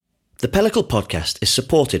The Pellicle podcast is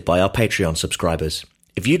supported by our Patreon subscribers.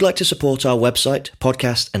 If you'd like to support our website,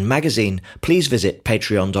 podcast and magazine, please visit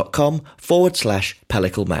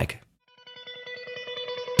patreon.com/pelliclemag.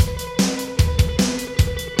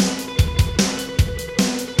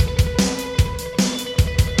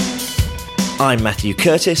 I'm Matthew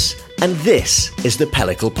Curtis, and this is the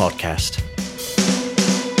Pellicle podcast.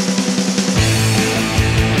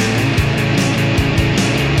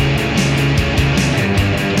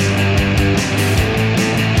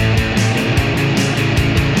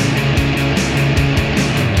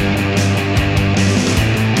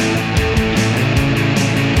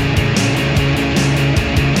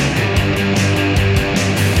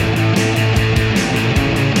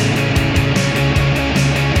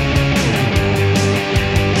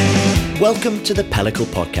 Welcome to the Pellicle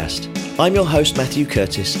podcast. I'm your host Matthew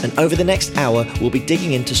Curtis, and over the next hour we'll be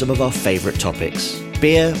digging into some of our favourite topics.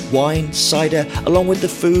 Beer, wine, cider, along with the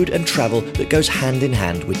food and travel that goes hand in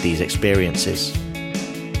hand with these experiences.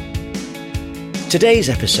 Today's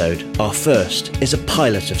episode, our first, is a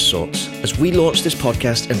pilot of sorts. As we launch this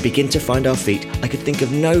podcast and begin to find our feet, I could think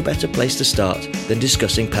of no better place to start than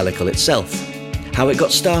discussing Pellicle itself. How it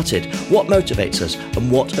got started, what motivates us, and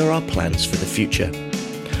what are our plans for the future.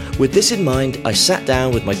 With this in mind, I sat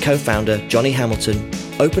down with my co-founder, Johnny Hamilton,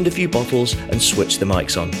 opened a few bottles and switched the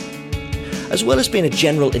mics on. As well as being a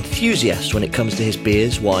general enthusiast when it comes to his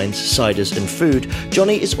beers, wines, ciders and food,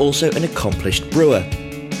 Johnny is also an accomplished brewer.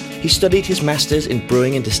 He studied his Masters in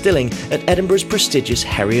Brewing and Distilling at Edinburgh's prestigious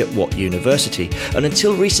Heriot-Watt University, and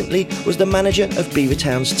until recently was the manager of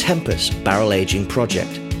Beavertown's Tempus barrel aging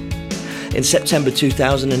project. In September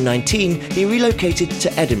 2019, he relocated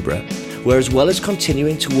to Edinburgh, where as well as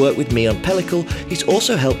continuing to work with me on Pellicle, he's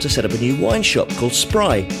also helped to set up a new wine shop called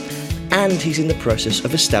Spry. And he's in the process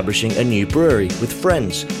of establishing a new brewery with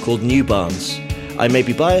friends called New Barns. I may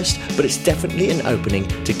be biased, but it's definitely an opening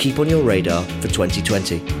to keep on your radar for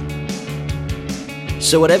 2020.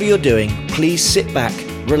 So whatever you're doing, please sit back,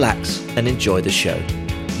 relax, and enjoy the show.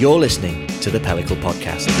 You're listening to the Pellicle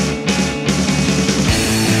podcast.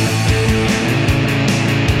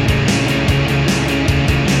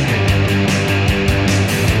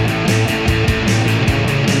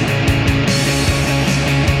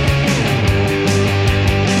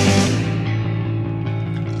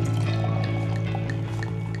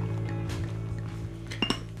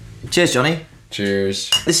 Cheers, Johnny.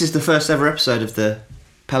 Cheers. This is the first ever episode of the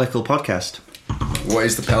Pellicle podcast. What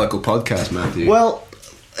is the Pellicle podcast, Matthew? Well,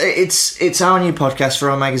 it's our new podcast for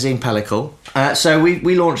our magazine Pellicle. So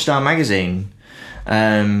we launched our magazine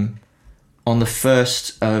on the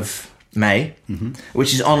 1st of May,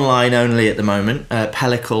 which is online only at the moment,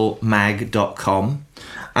 pelliclemag.com.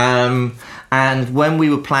 And when we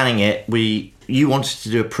were planning it, you wanted to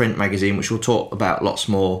do a print magazine, which we'll talk about lots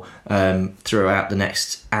more throughout the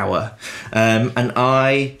next hour, and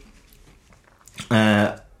I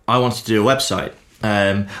wanted to do a website.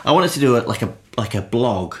 I wanted to do like a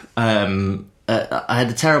blog. I had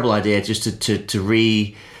a terrible idea just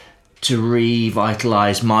to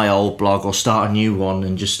revitalize my old blog or start a new one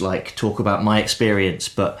and just like talk about my experience,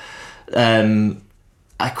 but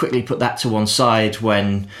I quickly put that to one side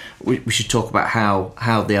when we should talk about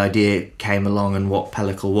how the idea came along and what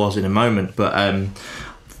Pellicle was in a moment. But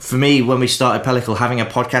for me, when we started Pellicle, having a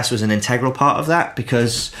podcast was an integral part of that,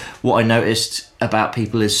 because what I noticed about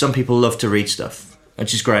people is some people love to read stuff,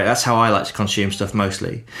 which is great. That's how I like to consume stuff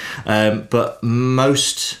mostly. But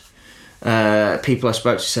most people I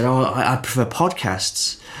spoke to said, I prefer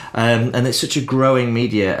podcasts. And it's such a growing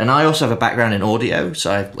media, and I also have a background in audio,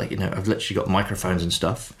 so I've literally got microphones and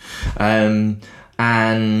stuff, and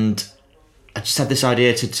I just had this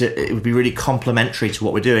idea to it would be really complementary to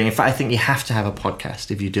what we're doing. In fact, I think you have to have a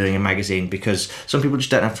podcast if you're doing a magazine, because some people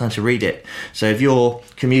just don't have time to read it. So if you're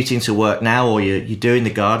commuting to work now, or you're doing the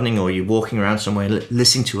gardening, or you're walking around somewhere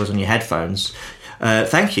listening to us on your headphones,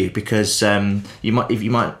 thank you, because you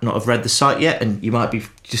might not have read the site yet, and you might be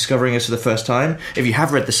discovering us for the first time. If you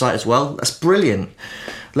have read the site as well, that's brilliant.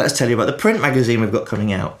 Let us tell you about the print magazine we've got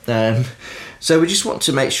coming out. So we just want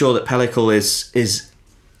to make sure that Pellicle is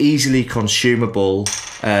easily consumable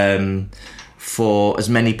for as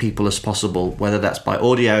many people as possible, whether that's by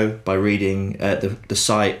audio, by reading the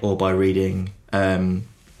site, or by reading the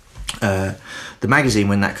magazine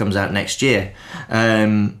when that comes out next year.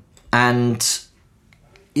 And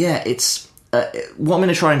yeah, it's what I'm going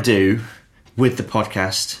to try and do with the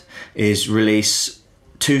podcast is release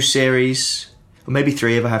 2 series, or maybe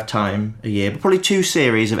 3 if I have time, a year, but probably 2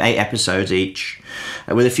 series of 8 episodes each,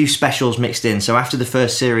 with a few specials mixed in. So after the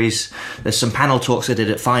first series, there's some panel talks I did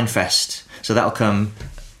at Fine Fest, so that'll come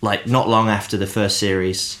like not long after the first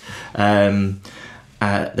series.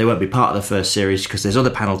 They won't be part of the first series because there's other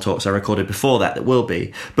panel talks I recorded before that will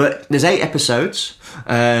be. But there's 8 episodes.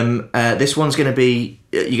 This one's going to be,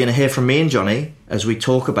 you're going to hear from me and Johnny as we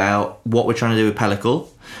talk about what we're trying to do with Pellicle.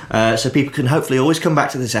 So people can hopefully always come back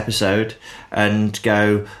to this episode and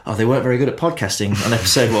go, oh, they weren't very good at podcasting on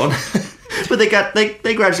episode 1. But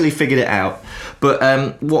they gradually figured it out. But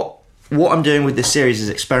what I'm doing with this series is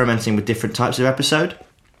experimenting with different types of episode.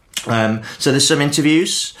 So there's some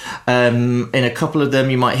interviews. In a couple of them,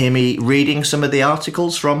 you might hear me reading some of the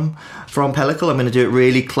articles from Pellicle. I'm going to do it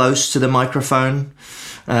really close to the microphone.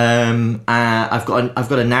 I've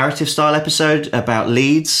got a narrative style episode about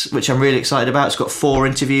Leeds, which I'm really excited about. It's got 4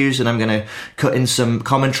 interviews, and I'm going to cut in some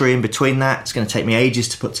commentary in between that. It's going to take me ages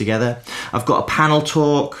to put together. I've got a panel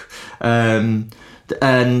talk.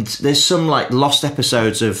 And there's some like lost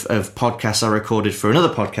episodes of podcasts I recorded for another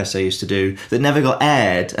podcast I used to do that never got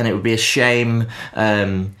aired, and it would be a shame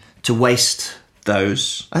to waste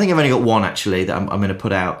those. I think I've only got one actually that I'm going to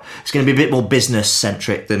put out. It's going to be a bit more business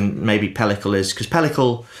centric than maybe Pellicle is, because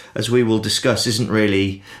Pellicle, as we will discuss, isn't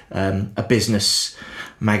really a business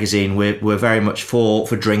magazine. We're very much for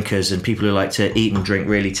drinkers and people who like to eat and drink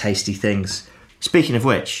really tasty things. Speaking of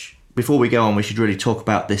which, before we go on, we should really talk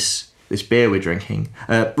about this beer we're drinking,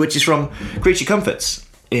 which is from Creature Comforts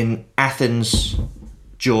in Athens,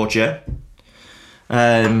 Georgia.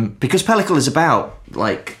 Because Pellicle is about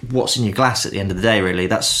like what's in your glass at the end of the day. Really,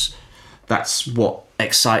 that's what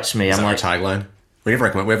excites me. Is that our tagline? We've never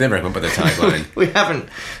come up with a tagline. We haven't.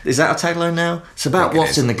 Is that our tagline now? It's about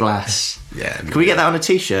what's in the glass. Yeah. Can we get that on a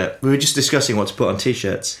t-shirt? We were just discussing what to put on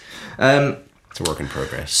t-shirts. It's a work in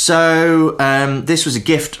progress. So this was a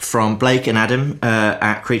gift from Blake and Adam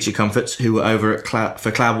at Creature Comforts, who were over at for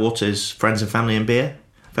Cloudwater's Friends and Family and Beer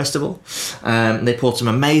Festival. They poured some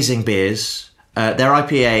amazing beers. Their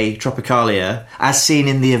IPA, Tropicalia, as seen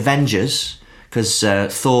in the Avengers, because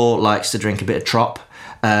Thor likes to drink a bit of trop,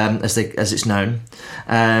 as it's known.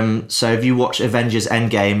 So if you watch Avengers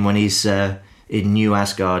Endgame when he's in New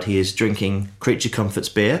Asgard, he is drinking Creature Comforts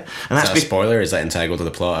beer, and that's a spoiler. Is that integral to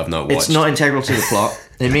the plot? I've not watched. It's not integral to the plot.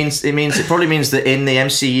 It probably means that in the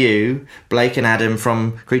MCU, Blake and Adam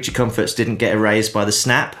from Creature Comforts didn't get erased by the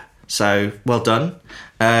snap. So well done.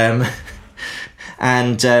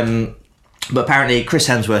 But apparently Chris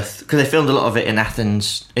Hemsworth, because they filmed a lot of it in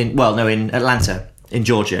Athens, in Atlanta, in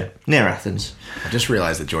Georgia, near Athens. I just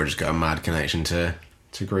realised that Georgia's got a mad connection to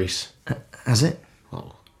Greece. Has it?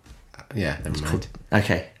 Well, yeah, never mind.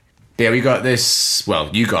 Okay. Yeah, we got this. Well,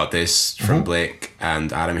 you got this from Blake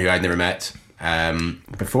and Adam, who I'd never met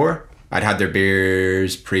before. I'd had their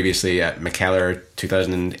beers previously at McKellar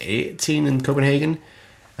 2018 in Copenhagen,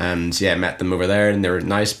 and yeah, met them over there, and they were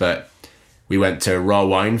nice. But we went to Raw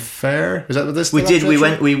Wine Fair. Was that what this? We did. We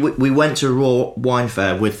went to Raw Wine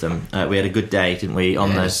Fair with them. We had a good day, didn't we?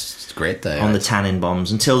 It's a great day on the tannin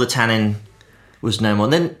bombs until the tannin was no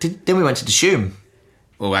more. And then we went to Dishoom.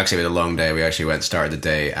 Well, actually, we had a long day. We actually started the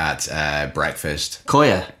day at breakfast.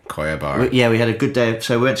 Koya Bar. We had a good day.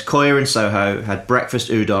 So we went to Koya in Soho, had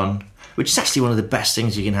breakfast udon, which is actually one of the best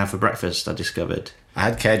things you can have for breakfast, I discovered. I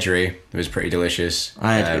had kedgeree. It was pretty delicious.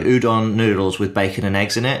 I had udon noodles with bacon and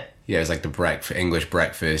eggs in it. Yeah, it was like the English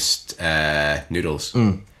breakfast noodles.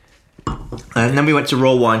 And then we went to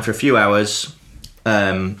Raw Wine for a few hours.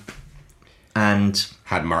 And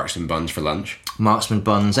had Marksman buns for lunch. Marksman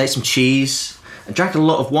buns. Ate some cheese. I drank a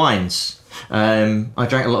lot of wines. I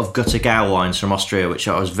drank a lot of Guttergau wines from Austria, which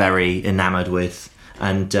I was very enamoured with.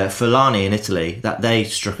 And Fulani in Italy, that they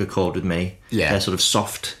struck a chord with me. Yeah. They're sort of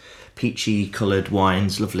soft, peachy coloured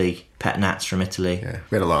wines, lovely pet nats from Italy. Yeah,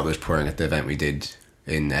 we had a lot of those pouring at the event we did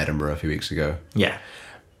in Edinburgh a few weeks ago. Yeah.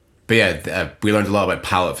 But yeah, we learned a lot about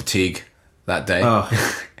palate fatigue that day. Oh,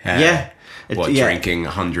 yeah. Drinking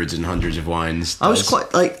hundreds and hundreds of wines. I was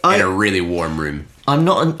quite like... in a really warm room. I'm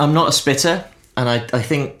not a spitter, and I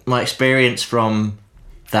think my experience from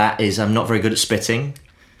that is I'm not very good at spitting.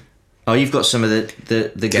 Oh, you've got some of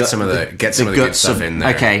the get some of the good stuff in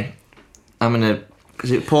there. Okay, I'm gonna,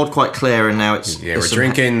 because it poured quite clear, and now it's we're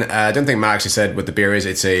drinking. I don't think Matt actually said what the beer is.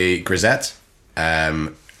 It's a grisette,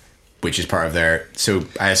 which is part of their. So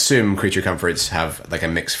I assume Creature Comforts have like a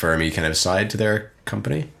mixed fermy kind of side to their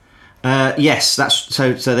company. Yes, that's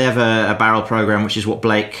so. So they have a barrel program, which is what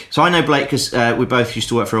Blake. So I know Blake because we both used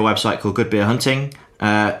to work for a website called Good Beer Hunting,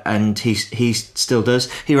 and he still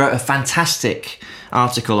does. He wrote a fantastic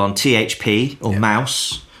article on THP or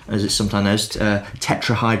mouse, as it's sometimes known,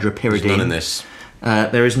 tetrahydropyridine. There's none in this.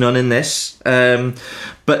 There is none in this,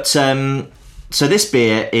 but So this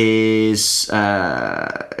beer is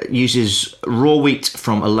uses raw wheat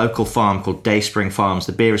from a local farm called Dayspring Farms.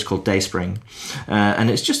 The beer is called Dayspring, and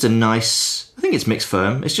it's just a nice. I think it's mixed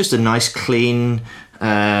firm. It's just a nice, clean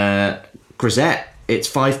grisette. It's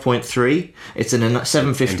 5.3. It's in a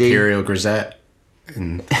 750 Imperial grisette.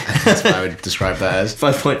 And that's what I would describe that as.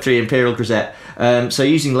 5.3 Imperial grisette. So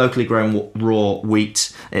using locally grown raw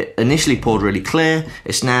wheat. It initially poured really clear.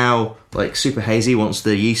 It's now like super hazy once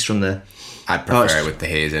the yeast from the. I'd prefer it with the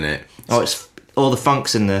haze in it. Oh, it's all the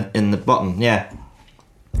funks in the bottom. Yeah.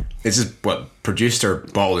 This is what produced or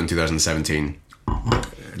bottled in 2017.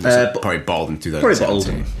 Probably bottled in 2017. Probably bottled,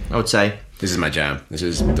 I would say. This is my jam. This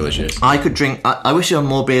is delicious. I could drink. I wish there were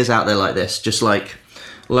more beers out there like this. Just like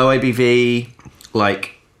low ABV.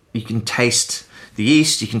 Like you can taste the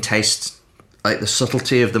yeast. You can taste like the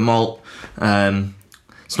subtlety of the malt.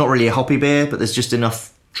 It's not really a hoppy beer, but there's just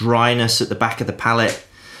enough dryness at the back of the palate.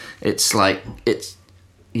 It's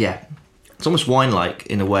almost wine-like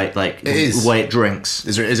in a way, like the way it drinks.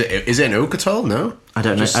 Is it an oak at all? No, I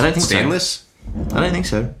don't know. I don't think stainless. So. I don't think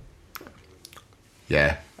so.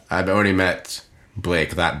 Yeah, I've only met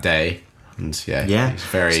Blake that day, and he's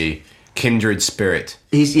very kindred spirit.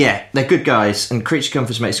 They're good guys, and Creature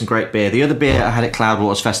Comforts make some great beer. The other beer I had at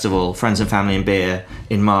Cloudwaters Festival, Friends and Family and Beer,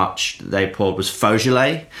 in March they poured was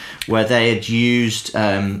Faugelet, where they had used,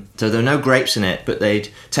 so there were no grapes in it, but they'd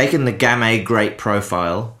taken the Gamay grape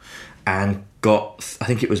profile and got, I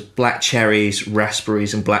think it was black cherries,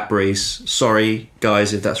 raspberries and blackberries. Sorry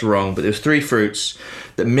guys if that's wrong, but there was 3 fruits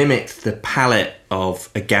that mimicked the palate of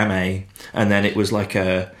a Gamay, and then it was like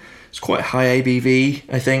it's quite high ABV,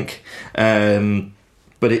 I think,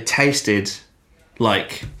 but it tasted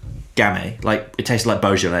like Gamay, like it tasted like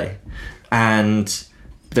Beaujolais, and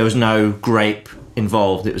there was no grape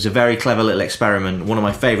involved. It was a very clever little experiment. One of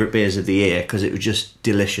my favourite beers of the year because it was just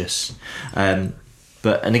delicious. And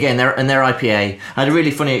again, their IPA. I had a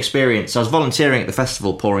really funny experience. I was volunteering at the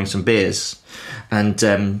festival, pouring some beers, and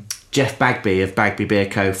Jeff Bagby of Bagby Beer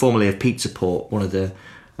Co., formerly of Pizza Port, one of the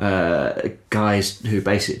guys who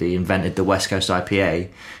basically invented the West Coast IPA,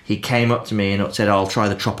 he came up to me and said, I'll try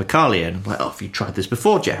the Tropicalia. And I'm like, have you tried this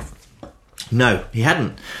before, Jeff? No, he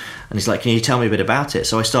hadn't. And he's like, can you tell me a bit about it?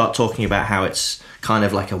 So I start talking about how it's kind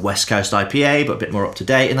of like a West Coast IPA, but a bit more up to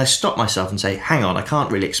date. And I stop myself and say, hang on, I can't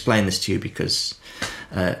really explain this to you because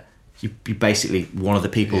you're basically one of the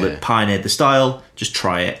people that pioneered the style. Just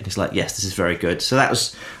try it. And he's like, yes, this is very good. So I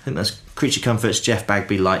think that's Creature Comforts, Jeff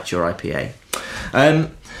Bagby liked your IPA.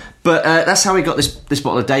 But that's how we got this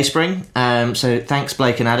bottle of Dayspring. So thanks,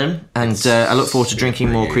 Blake and Adam, and I look forward to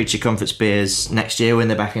drinking more Creature Comforts beers next year when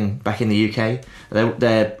they're back in the UK.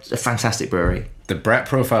 They're a fantastic brewery. The Brett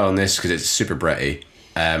profile on this, because it's super Bretty,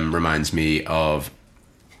 reminds me of.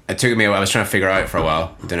 It took me a while. I was trying to figure it out for a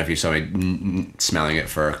while. I don't know if you saw me smelling it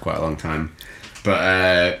for quite a long time,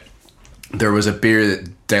 but there was a beer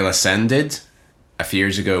that De La Seine did a few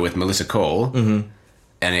years ago with Melissa Cole. Mm-hmm.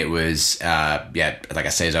 And it was, like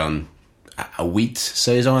a saison, a wheat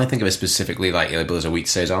saison. I think it was specifically like labeled as a wheat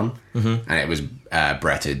saison, and it was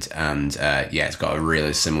Bretted, and it's got a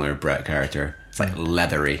really similar Brett character. It's like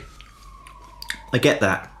leathery. I get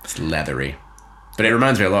that. It's leathery, but it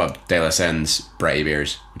reminds me a lot of De La Seine's Bretty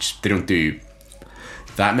beers, which they don't do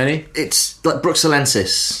that many. It's like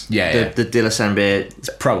Bruxellensis. The De La Seine beer.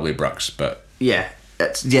 It's probably Brux, but yeah.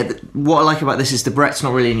 What I like about this is the Brett's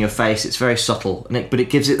not really in your face. It's very subtle, but it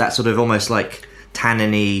gives it that sort of almost like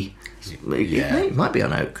tannin-y. It might be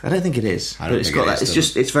on oak. I don't think it is. But it's got that.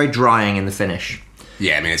 It's very drying in the finish.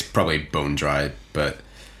 Yeah, I mean it's probably bone dry, but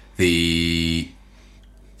the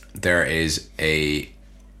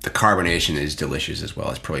carbonation is delicious as well.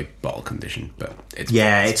 It's probably bottle conditioned, but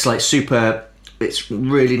it's like super. It's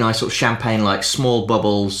really nice, sort of champagne-like small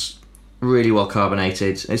bubbles. Really well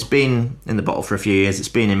carbonated. It's been in the bottle for a few years. It's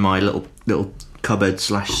been in my little cupboard /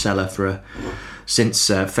 cellar since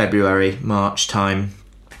February, March time,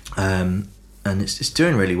 and it's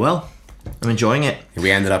doing really well. I'm enjoying it.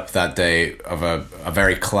 We ended up that day of a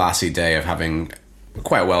very classy day of having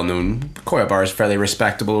quite a well-known Koya Bar is fairly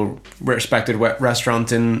respected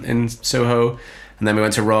restaurant in Soho, and then we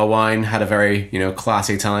went to Raw Wine, had a very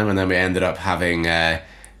classy time, and then we ended up having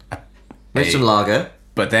some lager.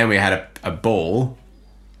 But then we had a bowl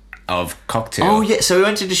of cocktail. Oh yeah, so we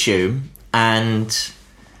went to Dishoom, and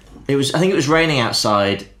I think it was raining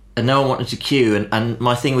outside, and no one wanted to queue. And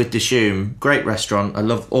my thing with Dishoom, great restaurant. I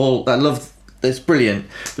love. It's brilliant,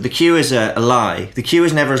 but the queue is a lie. The queue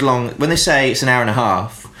is never as long. When they say it's an hour and a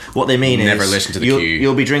half, what they mean is listen to the queue.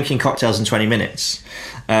 You'll be drinking cocktails in 20 minutes,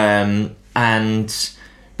 and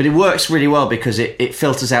But it works really well because it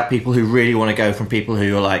filters out people who really want to go from people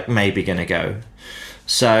who are like maybe going to go.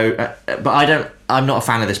 So, but I'm not a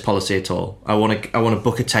fan of this policy at all. I want to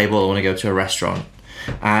book a table. I want to go to a restaurant.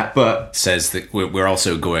 But says that we're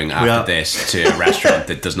also going after this to a restaurant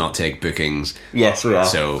that does not take bookings. Yes, we are.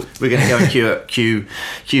 So we're going to go and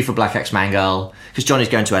queue for Black X Mangal because Johnny's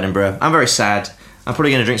going to Edinburgh. I'm very sad. I'm probably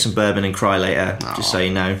going to drink some bourbon and cry later, just so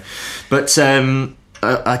you know. But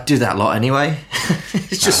I do that a lot anyway.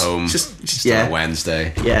 It's just at home, just on a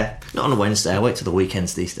Wednesday. Yeah, not on a Wednesday. I wait till the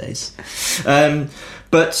weekends these days.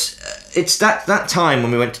 But it's that time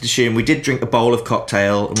when we went to the Dishoom, we did drink a bowl of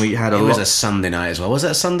cocktail and we had a lot. It was a Sunday night as well. Was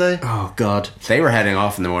it a Sunday? Oh, God. They were heading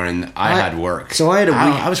off in the morning. I had work. So I had a week.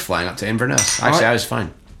 I was flying up to Inverness. Actually, I was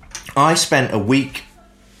fine. I spent a week,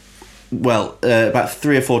 about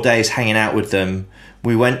 3 or 4 days hanging out with them.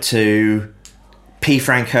 We went to P.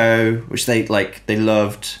 Franco, which they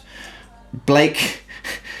loved.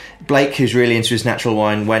 Blake, who's really into his natural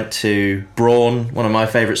wine, went to Brawn, one of my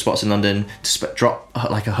favourite spots in London, to drop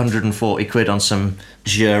like 140 quid on some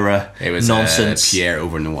Jura nonsense. It was Pierre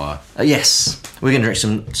Overnois. Yes, we're going to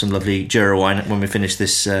drink some lovely Jura wine when we finish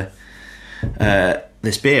this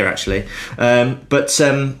this beer, actually. No,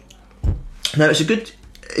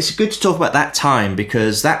 it's good to talk about that time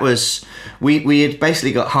because that was we had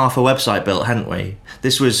basically got half a website built, hadn't we?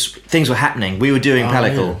 Things were happening. We were doing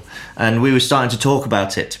Pellicle, and we were starting to talk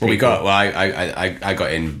about it. I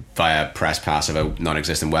got in via press pass of a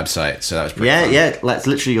non-existent website, so that was pretty fun. Yeah, like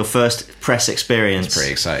literally your first press experience. It's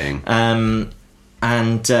pretty exciting.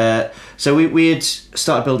 So we had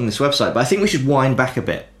started building this website, but I think we should wind back a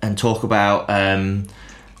bit and talk about.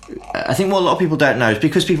 I think what a lot of people don't know is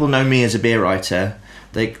because people know me as a beer writer.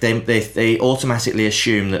 They automatically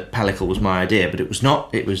assume that Pellicle was my idea, but it was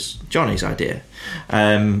not. It was Johnny's idea.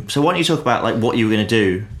 So why don't you talk about like what you were going to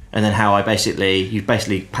do, and then how you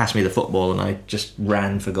basically passed me the football, and I just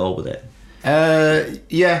ran for goal with it.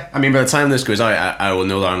 Yeah. I mean, by the time this goes out, I will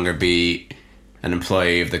no longer be an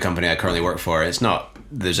employee of the company I currently work for. It's not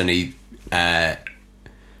there's any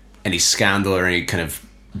scandal or any kind of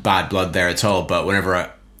bad blood there at all. But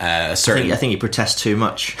whenever I think you protest too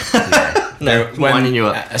much. Yeah. No, winding you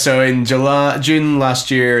up. So in June last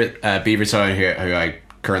year, Beavertown, who I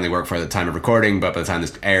currently work for at the time of recording, but by the time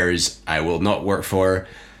this airs, I will not work for.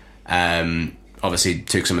 Obviously,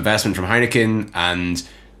 took some investment from Heineken, and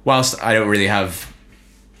whilst I don't really have,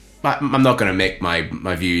 I'm not going to make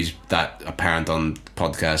my views that apparent on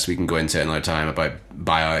podcasts. We can go into it another time about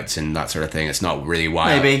buyouts and that sort of thing. It's not really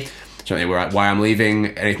why I'm leaving,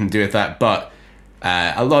 anything to do with that, but.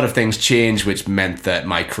 A lot of things changed, which meant that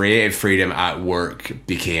my creative freedom at work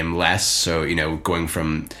became less. So, going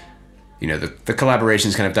from, the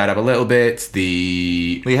collaborations kind of died up a little bit.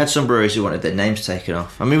 We had some breweries who wanted their names taken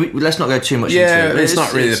off. I mean, let's not go too much into it. It's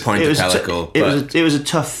not really the point of Pellicle. It was a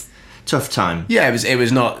tough time. Yeah, it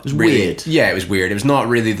was not. It was really, weird. Yeah, it was weird. It was not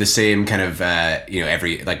really the same kind of, my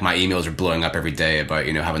emails are blowing up every day about,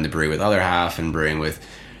 having to brew with Other Half and brewing with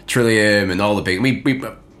Trillium and all the big...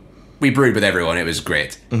 We brewed with everyone. It was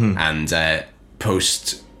great. Mm-hmm. And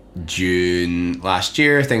post June last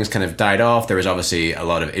year, things kind of died off. There was obviously a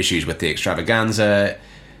lot of issues with the extravaganza,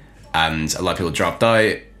 and a lot of people dropped out.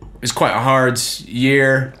 It was quite a hard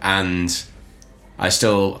year, and I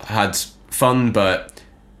still had fun. But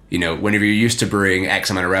whenever you're used to brewing X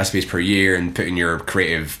amount of recipes per year and putting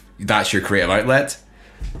that's your creative outlet.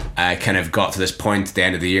 I kind of got to this point at the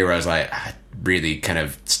end of the year where I was like, I really kind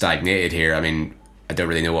of stagnated here. I mean, I don't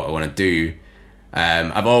really know what I want to do.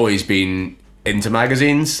 I've always been into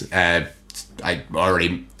magazines. I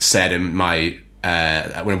already said in my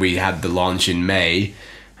when we had the launch in May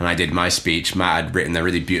and I did my speech, Matt had written a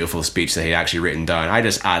really beautiful speech that he'd actually written down. I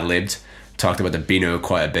just ad-libbed, talked about the Beano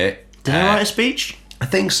quite a bit. Did I write a speech? I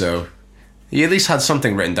think so. You at least had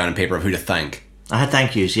something written down on paper of who to thank. I had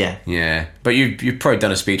thank yous, yeah. Yeah, but you've probably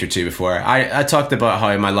done a speech or two before. I talked about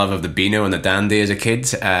how my love of the Beano and the Dandy as a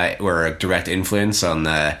kid were a direct influence on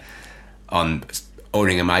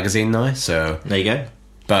owning a magazine now. So there you go.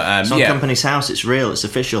 But it's on Company's House. It's real. It's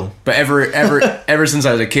official. But ever since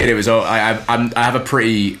I was a kid, it was I have a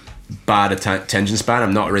pretty bad attention span.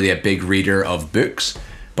 I'm not really a big reader of books.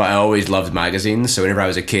 But I always loved magazines, so whenever I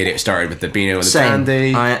was a kid, it started with the Beano and the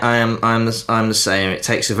Dandy. I'm the same. It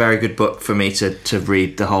takes a very good book for me to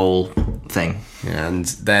read the whole thing. And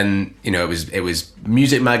then it was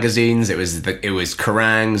music magazines. It was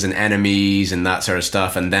Kerrangs and Enemies and that sort of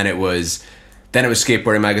stuff. And then it was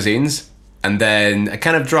skateboarding magazines. And then I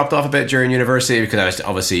kind of dropped off a bit during university because I was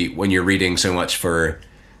obviously when you're reading so much for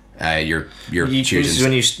your tuition. This is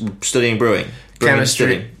when you're studying brewing.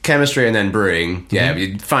 chemistry, and then brewing. Yeah, Mm-hmm.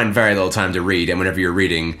 you find very little time to read, and whenever you're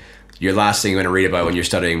reading, your last thing you want to read about when you're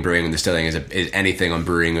studying brewing and distilling is anything on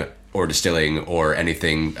brewing or distilling or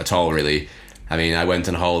anything at all, really. I mean, I went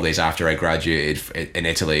on holidays after I graduated in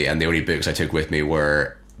Italy, and the only books I took with me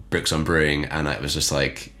were books on brewing, and it was just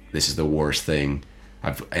like, this is the worst thing.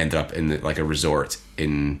 I've ended up in a resort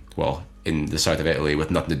in the south of Italy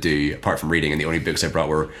with nothing to do apart from reading, and the only books I brought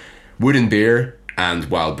were Wooden Beer and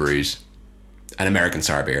Wild Brews and American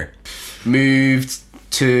Sour Beer. Moved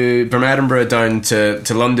from Edinburgh down to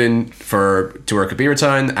London to work at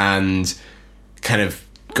Beavertown, and kind of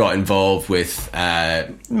got involved with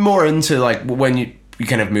more into like when you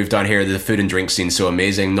kind of moved down here, the food and drink scene's so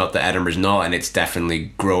amazing. Not that Edinburgh's not, and it's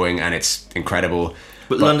definitely growing and it's incredible.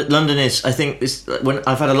 But London is, I think, when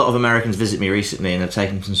I've had a lot of Americans visit me recently and have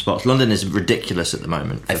taken some spots. London is ridiculous at the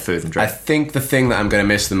moment for food and drink. I think the thing that I'm going to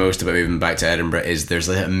miss the most about moving back to Edinburgh is there's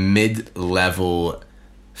like a mid-level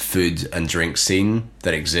food and drink scene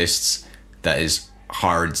that exists that is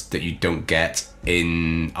hard, that you don't get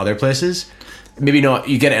in other places. Maybe not,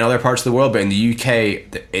 you get it in other parts of the world, but in the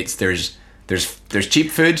UK, there's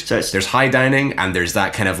cheap food, there's high dining, and there's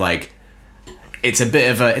that kind of like, it's a bit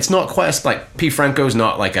of a, it's not quite a, like, P. Franco's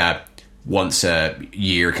not like a once a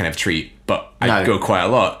year kind of treat, but I go quite a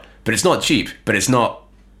lot. But it's not cheap, but it's not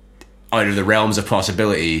out of the realms of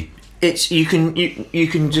possibility. It's, you can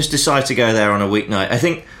just decide to go there on a weeknight. I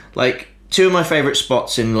think, like, two of my favourite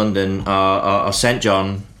spots in London are St.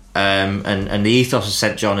 John, and the ethos of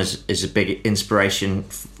St. John is a big inspiration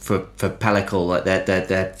for Pellicle, like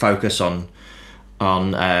their focus on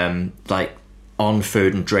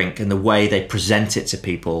food and drink, and the way they present it to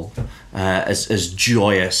people as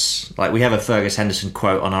joyous. Like, we have a Fergus Henderson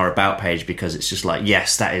quote on our About page because it's just like,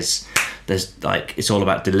 yes, there's like, it's all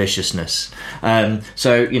about deliciousness.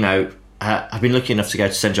 So, you know, I've been lucky enough to go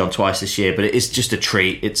to St. John twice this year, but it is just a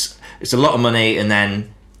treat. It's a lot of money, and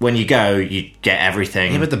then when you go, you get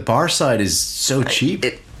everything. Yeah, but the bar side is so cheap.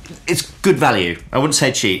 It's good value. I wouldn't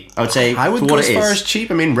say cheap. I would say I would for go what as it far is. as cheap.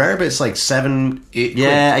 I mean, Rarebit's like 7-8 quid.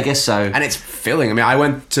 Yeah, I guess so. And it's filling. I mean, I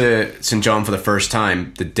went to St. John for the first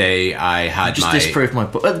time the day I had just disproved my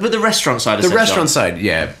point. But the restaurant side of St. restaurant John. side,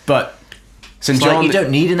 yeah. But St. It's John, like, you don't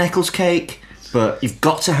need an Eccles cake, but you've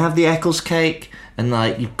got to have the Eccles cake, and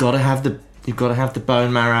like you've got to have the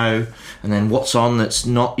bone marrow, and then what's on that's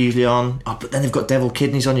not usually on. Oh, but then they've got devil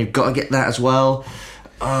kidneys on. You've got to get that as well.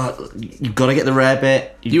 You've got to get the rare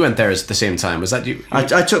bit. You went there at the same time. Was that you?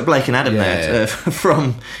 I took Blake and Adam there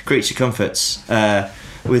from Creature Comforts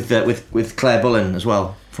with Claire Bullen as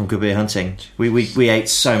well from Good Beer Hunting. We ate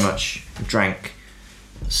so much, drank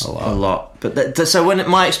a lot. But so when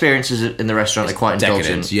my experiences in the restaurant are quite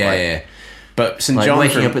indulgent. Yeah. But St. Like John,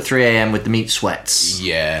 waking up at 3 a.m. with the meat sweats.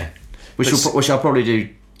 Yeah. Which I'll probably do.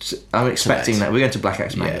 I'm expecting tonight. that. We're going to Black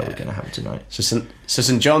Axe Mango. We're going to have it tonight. So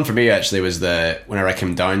St. John for me actually was whenever I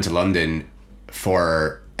came down to London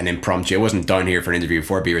for an impromptu. I wasn't down here for an interview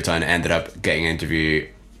for Beavertown. I ended up getting an interview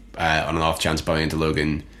on an off chance by into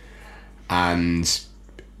Logan, and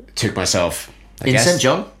took myself in St.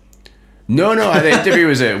 John. No, the interview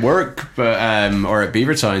was at work, but or at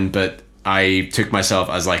Beavertown. But I took myself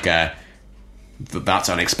as like that's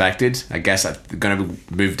unexpected. I guess I'm going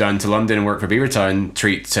to move down to London and work for Beavertown,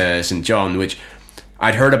 treat to St. John, which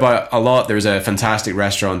I'd heard about a lot. There was a fantastic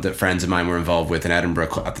restaurant that friends of mine were involved with in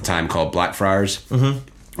Edinburgh at the time called Blackfriars,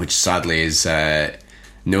 which sadly is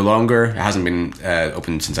no longer. It hasn't been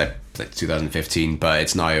open since 2015, but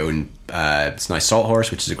it's now owned. It's now Salt Horse,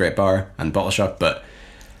 which is a great bar and bottle shop. But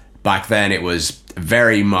back then, it was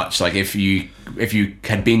very much like if you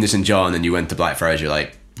had been to St. John and you went to Blackfriars, you're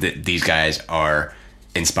like, these guys are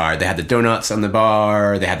inspired. They had the donuts on the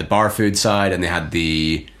bar, they had the bar food side, and they had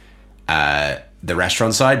the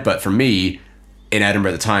restaurant side. But for me, in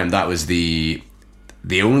Edinburgh at the time, that was the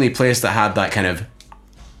only place that had that kind of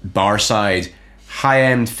bar side, high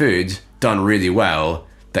end food done really well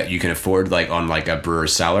that you can afford, like on like a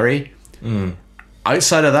brewer's salary.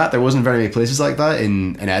 Outside of that, there wasn't very many places like that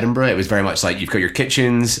in Edinburgh. It was very much like you've got your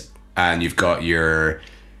kitchens and you've got your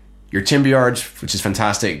timber yards, which is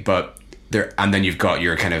fantastic, but and then you've got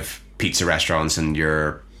your kind of pizza restaurants and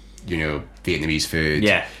your, Vietnamese food.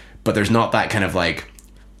 Yeah. But there's not that kind of like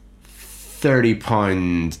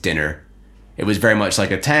 £30 dinner. It was very much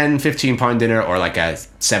like a £10-15 dinner, or like a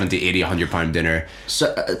 £70, £80, £100 dinner.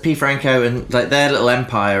 So P. Franco and like their little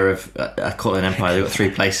empire of I call it an empire. They've got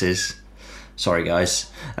 3 places. Sorry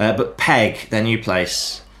guys, but Peg, their new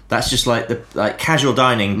place, that's just like the casual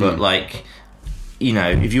dining, but like,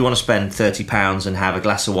 if you want to spend £30 and have a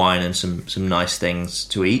glass of wine and some nice things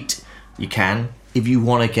to eat, you can. If you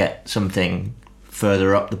want to get something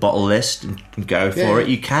further up the bottle list and go for it,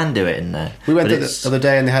 you can do it in there. We went there the other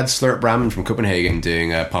day and they had Slurp Ramen from Copenhagen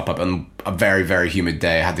doing a pop-up on a very, very humid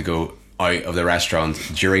day. I had to go out of the restaurant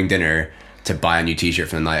during dinner to buy a new t-shirt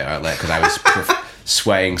from the night outlet because I was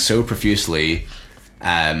sweating so profusely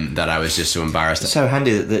that I was just so embarrassed. It's so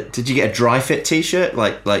handy that did you get a dry fit t-shirt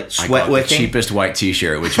like sweat I got wicking? the cheapest white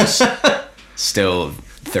t-shirt, which was still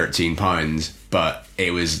 £13, but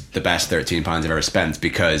it was the best £13 I've ever spent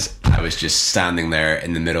because I was just standing there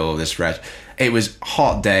in the middle of this It was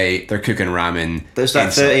hot day. They're cooking ramen. There's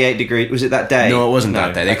that 38 degree. Was it that day? No, it wasn't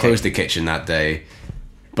that day. They closed the kitchen that day,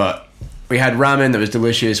 but we had ramen that was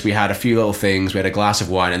delicious. We had a few little things. We had a glass of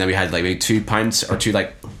wine, and then we had like maybe 2 pints or 2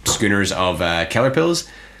 like schooners of Keller pills.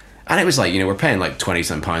 And it was like, we're paying like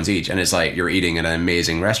 20-some pounds each, and it's like you're eating at an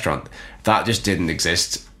amazing restaurant. That just didn't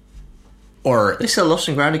exist. Or they sell lost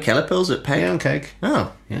and grounded Keller pills at Peg. Yeah, on Keg.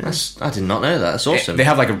 Oh, yeah. I did not know that. That's awesome. They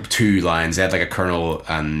have like 2 lines. They had like a Colonel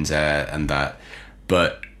and that.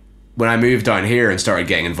 But when I moved down here and started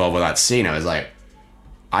getting involved with that scene, I was like,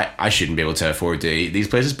 I shouldn't be able to afford to eat these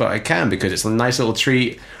places, but I can because it's a nice little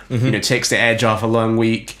treat. Mm-hmm. Takes the edge off a long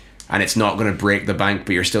week, and it's not going to break the bank,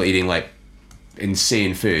 but you're still eating like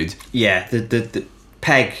insane food. Yeah, the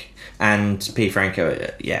Peg and P. Franco,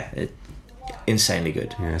 insanely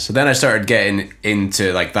good. Yeah. So then I started getting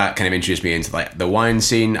into like that. Kind of introduced me into like the wine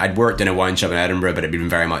scene. I'd worked in a wine shop in Edinburgh, but it'd been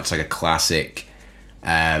very much like a classic.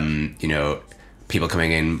 People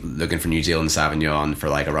coming in looking for New Zealand Sauvignon for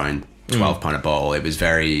like around £12 a bottle. It was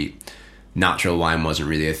very natural. Wine wasn't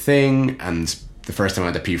really a thing, and the first time I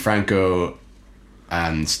went to P. Franco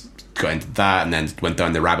and got into that, and then went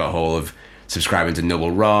down the rabbit hole of subscribing to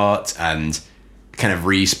Noble Rot and kind of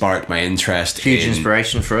re-sparked my interest. Huge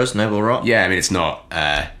inspiration for us, Noble Rot. Yeah, I mean, it's not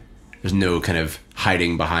there's no kind of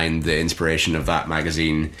hiding behind the inspiration of that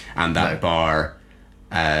magazine and that bar.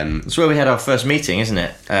 That's where we had our first meeting, isn't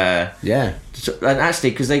it? Yeah. And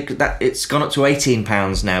actually, because it's gone up to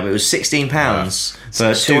 £18 now, but it was £16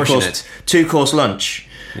 for two course lunch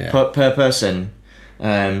per person.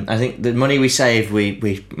 I think the money we saved,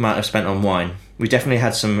 we might have spent on wine. We definitely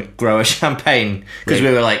had some grower champagne because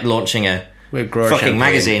we were like launching a fucking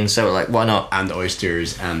magazine, so we're like, why not? And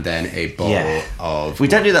oysters, and then a bottle of. We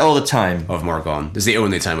don't do that all the time. Of Morgon. This is the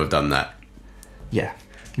only time we've done that. Yeah.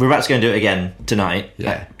 We're about to go and do it again tonight.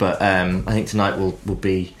 Yeah. But I think tonight we'll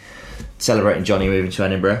be celebrating Johnny moving to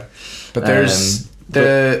Edinburgh. But there's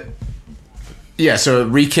so it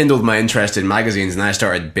rekindled my interest in magazines, and I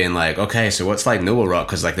started being like, okay, so what's like Noble Rot?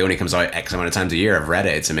 Because like they only comes out X amount of times a year. I've read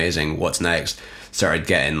it. It's amazing. What's next? Started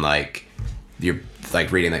getting like you're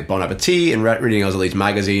like reading like Bon Appetit and reading all these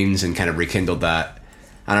magazines, and kind of rekindled that.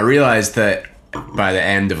 And I realized that by the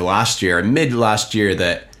end of mid last year,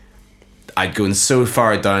 that I'd gone so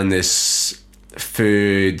far down this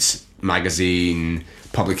food magazine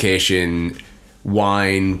publication,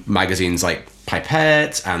 wine magazines like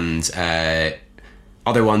Pipette and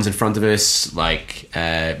other ones in front of us, like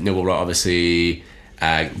Noble Rot, obviously,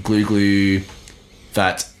 Glue Glue,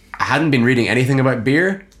 that I hadn't been reading anything about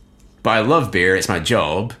beer, but I love beer. It's my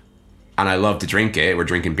job, and I love to drink it. We're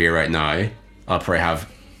drinking beer right now. I'll probably have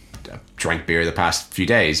drank beer the past few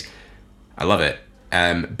days. I love it.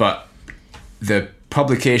 But the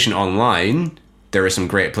publication online, there were some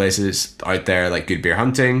great places out there like Good Beer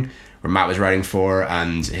Hunting, where Matt was writing for,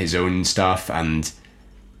 and his own stuff, and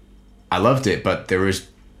I loved it. But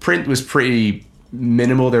print was pretty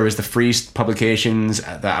minimal. There was the free publications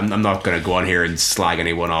that I'm not going to go on here and slag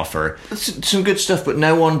anyone off. Or some good stuff, but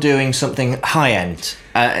no one doing something high end,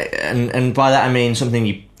 and by that I mean something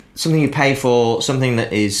you pay for, something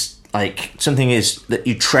that is that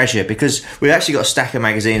you treasure, because we've actually got a stack of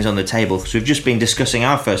magazines on the table because we've just been discussing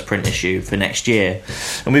our first print issue for next year,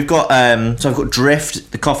 and we've got so I've got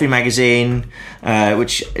Drift, the coffee magazine,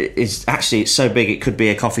 which is actually, it's so big it could be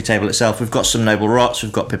a coffee table itself. We've got some Noble Rots,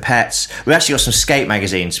 we've got Pipettes, we've actually got some skate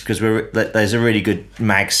magazines because there's a really good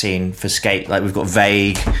mag scene for skate. Like we've got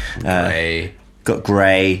Vague, got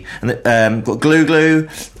Grey, and got Glue Glue.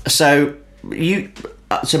 So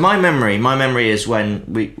my memory is when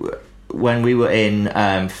we were in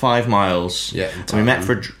 5 Miles. Yeah, and we met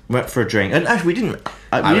for a drink, and actually we didn't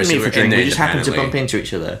meet for a drink. We just happened to bump into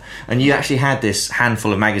each other, and you actually had this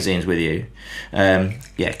handful of magazines with you.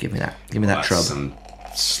 Give me that trub. Some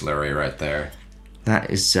slurry right there. That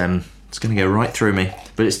is it's going to go right through me,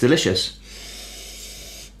 but it's delicious.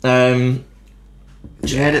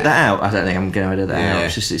 Did you edit that out? I don't think I'm going to edit that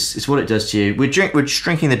out. It's what it does to you. We're just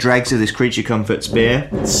drinking the dregs of this Creature Comforts beer.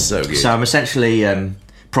 It's so good. So I'm essentially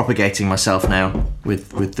propagating myself now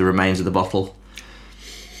with the remains of the bottle.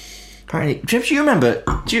 Apparently, do you remember?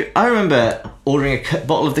 I remember ordering a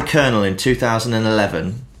bottle of the Colonel in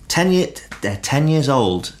 2011. They're 10 years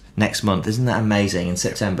old next month. Isn't that amazing? In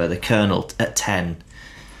September, the Colonel at 10.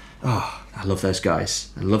 Oh, I love those guys.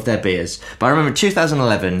 I love their beers. But I remember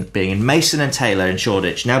 2011 being in Mason and Taylor in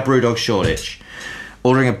Shoreditch, now Brewdog Shoreditch,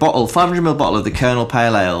 ordering a 500ml bottle of the Colonel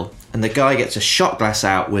Pale Ale, and the guy gets a shot glass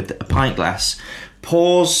out with a pint glass,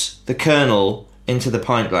 pours the Colonel into the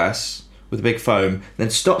pint glass with a big foam, then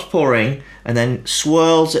stops pouring, and then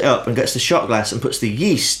swirls it up and gets the shot glass and puts the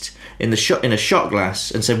yeast in a shot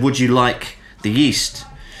glass and said, "Would you like the yeast?"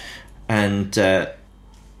 And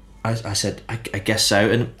I said, I guess so.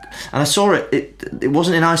 And I saw it. It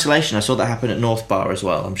wasn't in isolation. I saw that happen at North Bar as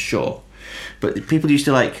well, I'm sure. But people used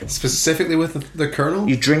to like... Specifically with the Colonel?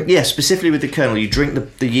 You drink... Yeah, specifically with the Colonel. You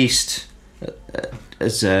drink the yeast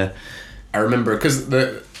as a... I remember, because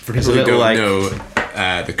for people who don't know,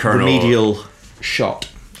 the Colonel... remedial shot.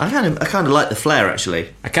 I kind of like the flair,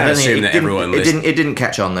 actually. I kind of assume that everyone... It didn't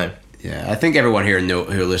catch on, though. Yeah, I think everyone here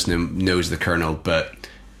who are listening knows the Colonel, but...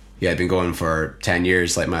 Yeah, I've been going for 10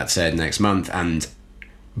 years, like Matt said, next month, and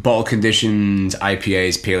bottle conditioned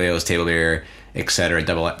IPAs, pale ales, table beer, etc.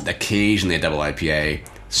 Occasionally a double IPA,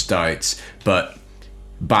 stouts, but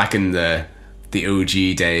back in the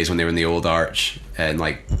OG days when they were in the old Arch, in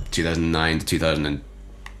like 2009 to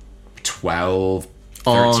 2012,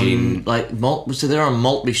 13. So they're on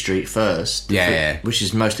Maltby Street first, which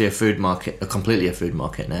is mostly a food market, completely a food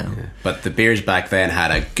market now. Yeah. But the beers back then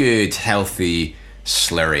had a good, healthy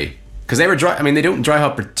slurry, because they were dry. I mean, they don't dry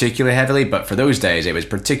hop particularly heavily, but for those days it was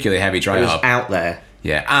particularly heavy dry hop. It was out there.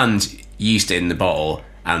 Yeah, and yeast in the bottle,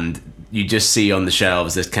 and you just see on the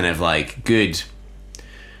shelves this kind of like good,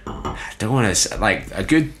 I don't want to, like a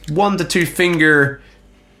good 1 to 2 finger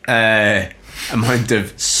amount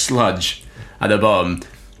of sludge at the bottom.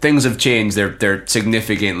 Things have changed. They're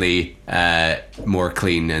significantly more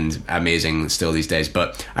clean and amazing still these days.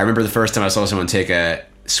 But I remember the first time I saw someone take a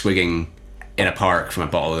swigging in a park from a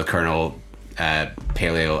bottle of the Colonel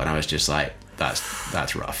Pale Ale, and I was just like,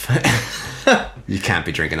 that's rough. You can't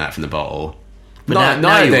be drinking that from the bottle. But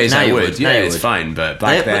nowadays I would. Yeah, it's fine. But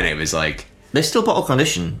back then it was like, they're still bottle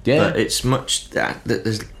conditioned. Yeah, but it's much. I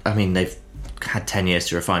mean, they've had 10 years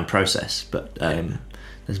to refine process, but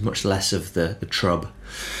there's much less of the trub.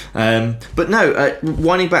 But no,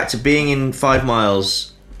 winding back to being in 5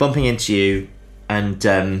 miles, bumping into you, and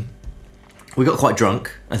we got quite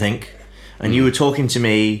drunk, I think. And you were talking to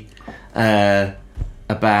me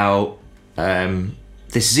about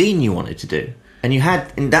this zine you wanted to do,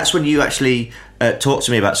 and that's when you actually talked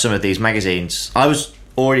to me about some of these magazines. I was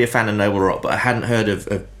already a fan of Noble Rock, but I hadn't heard of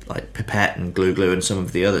like Pipette and Glue Glue and some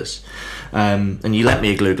of the others. And you lent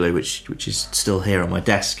me a Glue Glue, which is still here on my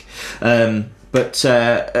desk. But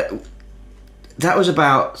that was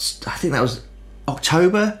about, I think that was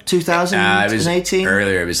October 2018?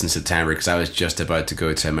 Earlier, it was in September, because I was just about to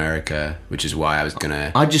go to America, which is why I was going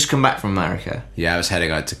to... I'd just come back from America. Yeah, I was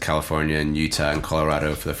heading out to California and Utah and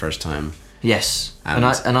Colorado for the first time. Yes, and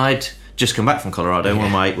I'd just come back from Colorado, one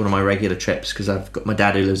of my regular trips, because I've got my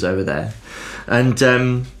dad who lives over there. And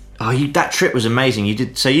that trip was amazing.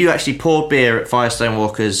 You actually poured beer at Firestone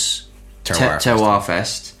Walker's Terroir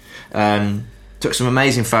Fest. Took some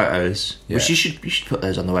amazing photos, which you should put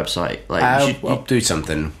those on the website. Like, I'll do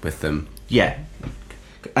something with them. Yeah,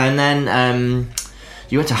 and then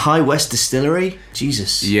you went to High West Distillery.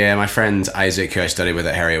 Jesus. Yeah, my friend Isaac, who I studied with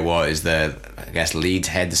at Heriot Watt, is the lead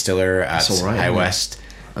head distiller at High West.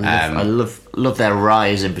 I love their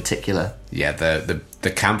ryes in particular. Yeah, the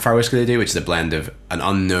campfire whiskey they do, which is a blend of an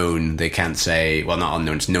unknown, they can't say, well, not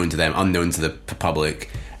unknown, it's known to them, unknown to the public,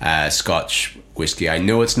 Scotch whiskey. I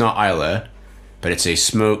know it's not Islay, but it's a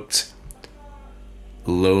smoked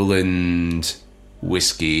lowland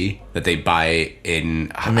whiskey that they buy in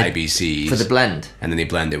IBCs for the blend, and then they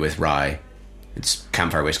blend it with rye. It's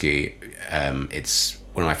campfire whiskey. It's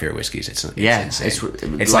one of my favorite whiskeys. It's like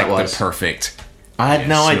the perfect. I had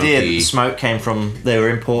no idea that the smoke came from. They were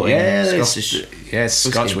importing Scottish. It's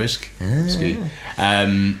Scotch whiskey.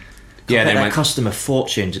 That cost them a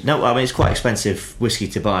fortune. No, I mean, it's quite expensive whiskey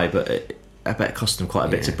to buy, but I bet it cost them quite a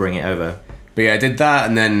bit to bring it over. But yeah, I did that,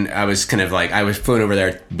 and then I was kind of like, I was flown over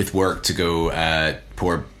there with work to go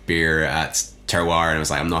pour beer at Terroir, and I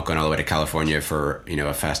was like, I'm not going all the way to California for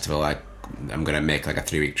a festival. I'm going to make like a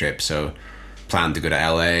 3-week trip, so planned to go to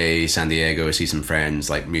LA, San Diego, see some friends,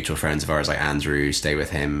 like mutual friends of ours, like Andrew, stay with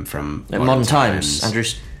him from Modern Times.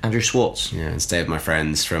 Andrew Schwartz. Yeah, and stay with my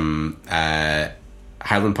friends from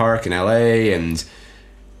Highland Park in LA, and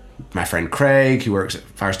my friend Craig, who works at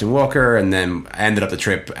Firestone Walker, and then I ended up the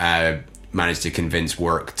trip managed to convince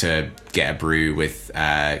work to get a brew with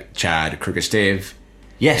Chad Krugestave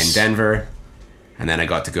in Denver. And then I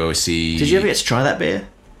got to go see... Did you ever get to try that beer?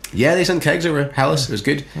 Yeah, they sent kegs over Hellas. It was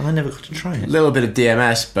good. Well, I never got to try it. A little bit of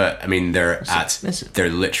DMS, but I mean, they're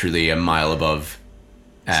literally a mile above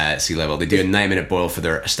sea level. They do a 9-minute boil for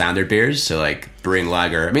their standard beers, so like brewing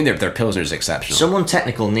lager. I mean, their Pilsner is exceptional. Someone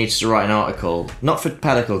technical needs to write an article, not for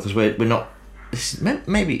Pellicle, because we're not...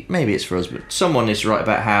 Maybe it's for us, but someone needs to write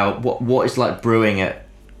about how what it's like brewing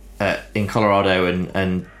in Colorado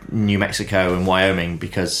and New Mexico and Wyoming,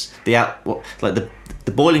 because the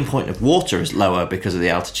boiling point of water is lower because of the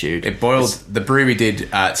altitude. It boiled. The brew we did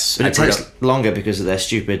at, but it takes longer because of their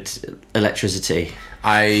stupid electricity.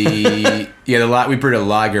 We brewed a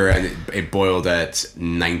lager and it boiled at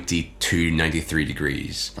 92, 93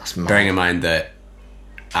 degrees. That's mad. Bearing in mind that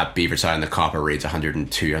at Beavertown the copper reads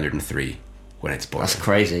 102, 103 when it's boiling. That's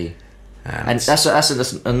crazy. And that's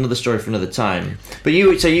another story for another time. But you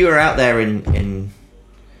were out there in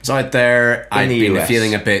so out there, I'd been US.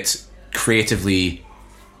 feeling a bit creatively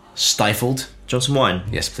stifled. Do you want some wine?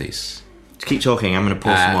 Yes, please. Keep talking. I'm going to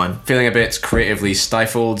pour some wine. Feeling a bit creatively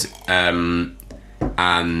stifled, and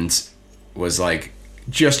was like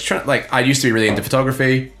just trying. Like, I used to be really into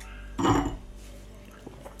photography.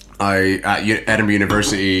 At Edinburgh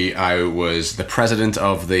University, I was the president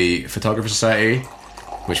of the Photographer Society,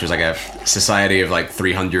 which was like a society of like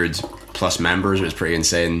 300 plus members. It was pretty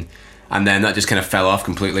insane. And then that just kind of fell off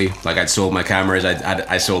completely. Like, I'd sold my cameras.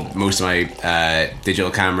 I sold most of my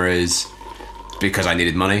digital cameras because I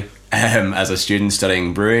needed money as a student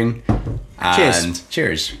studying brewing. And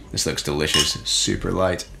cheers. This looks delicious. Super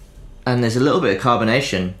light. And there's a little bit of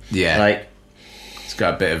carbonation. Yeah. Like, it's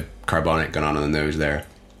got a bit of carbonic going on in the nose there.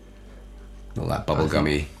 All that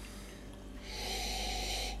bubblegummy.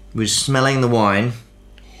 We're smelling the wine.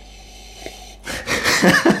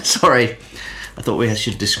 Sorry. I thought we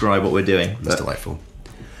should describe what we're doing. That's delightful.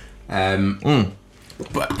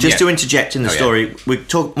 But just to interject in the story, we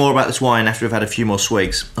talk more about this wine after we've had a few more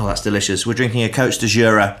swigs. Oh, that's delicious. We're drinking a Côte de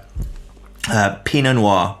Jura Pinot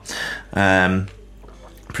Noir.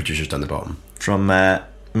 Producer's down the bottom. From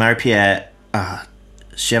Marie-Pierre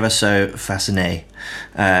Chevasseau Fasciné.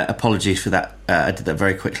 Apologies for that. I did that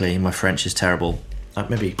very quickly. My French is terrible.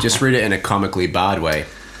 Maybe just read it in a comically bad way.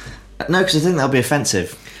 No, because I think that'll be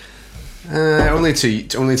offensive. Only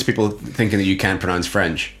to people thinking that you can't pronounce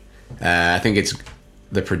French. I think it's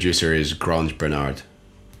the producer is Grange Bernard.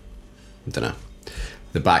 I don't know.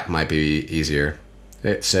 The back might be easier.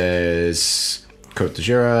 It says Côte de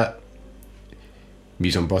Jura,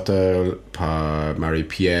 mise en bottle par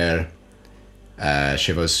Marie-Pierre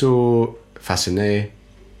Chevasseau Fasciné,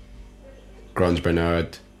 Grange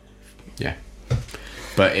Bernard. Yeah,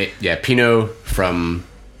 but Pinot from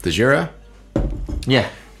the Jura. Yeah.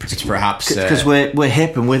 It's perhaps because we're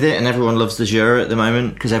hip and with it, and everyone loves the Jura at the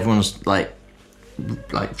moment because everyone's like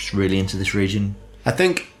really into this region. I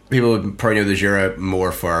think people would probably know the Jura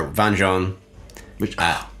more for Vangeon, which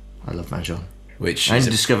I love Vangeon. Which I only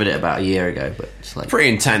discovered it about a year ago, but it's like pretty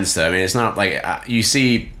intense though. I mean, it's not like you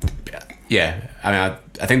see. Yeah, I mean,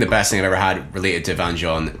 I think the best thing I've ever had related to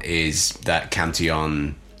Vangeon is that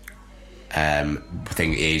Cantillon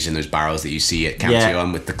thing aged in those barrels that you see at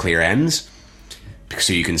Cantillon with the clear ends.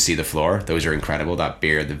 So you can see the floor. Those are incredible. That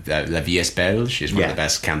beer, the La Vieille Belge, is one of the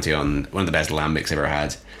best Cantillon, one of the best lambics I've ever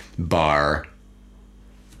had. Bar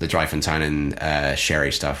the Dry Fontaine and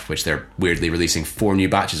sherry stuff, which they're weirdly releasing 4 new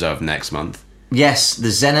batches of next month. Yes,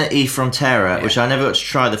 the Zena e Frontera, which I never got to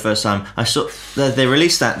try the first time. I saw they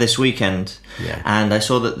released that this weekend, and I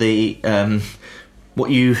saw that the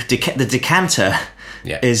decanter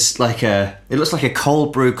is like it looks like a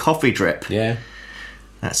cold brew coffee drip. Yeah.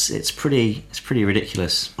 It's pretty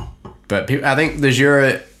ridiculous. But I think the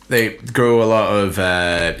Jura, they grow a lot of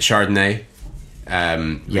Chardonnay,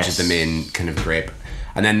 which is the main kind of grape.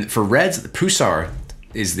 And then for reds, the Poussard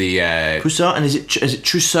is the Poussard, and is it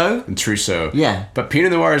Trousseau? And Trousseau, yeah. But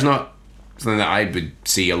Pinot Noir is not something that I would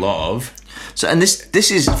see a lot of. So, and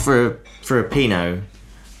this is for a Pinot.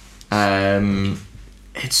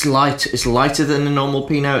 It's light. It's lighter than a normal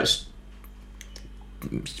Pinot.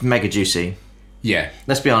 It's mega juicy. Yeah.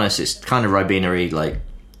 Let's be honest, it's kind of Ribena-y, like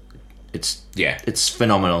it's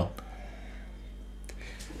phenomenal.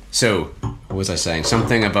 So, what was I saying?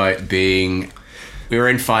 Something about being we were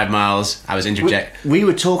in 5 miles, I was interjecting. We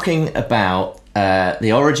were talking about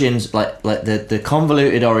the origins, like the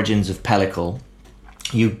convoluted origins of pellicle.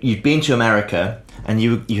 You'd been to America and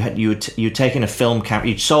you'd taken a film camera.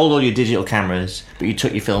 You'd sold all your digital cameras, but you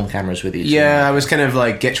took your film cameras with you. Yeah, I was kind of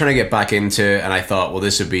like trying to get back into it, and I thought, well,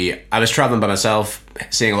 this would be. I was traveling by myself,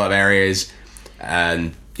 seeing a lot of areas,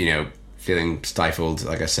 and feeling stifled,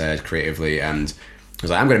 like I said, creatively, and I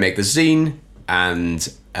was like, I'm going to make this zine and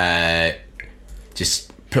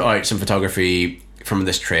just put out some photography from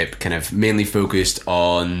this trip, kind of mainly focused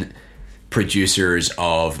on producers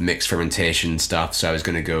of mixed fermentation stuff. So I was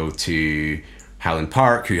going to go to Highland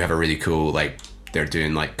Park, who have a really cool, like, they're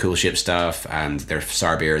doing like cool ship stuff, and their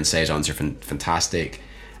sour beer and saisons are fantastic.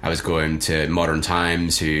 I was going to Modern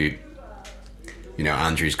Times, who, you know,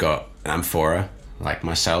 Andrew's got an amphora, like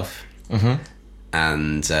myself. Mm-hmm.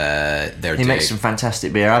 And he makes some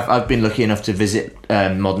fantastic beer. I've been lucky enough to visit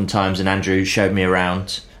Modern Times, and Andrew showed me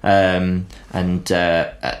around, and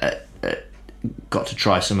got to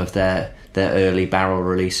try some of their early barrel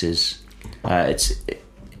releases.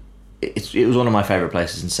 It was one of my favourite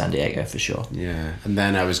places in San Diego for sure. Yeah, and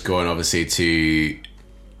then I was going obviously to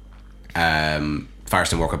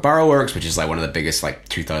Firestone Walker Barrel Works, which is like one of the biggest, like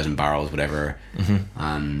 2,000 barrels, whatever. Mm-hmm.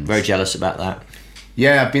 And very jealous about that.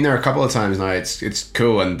 Yeah, I've been there a couple of times now. It's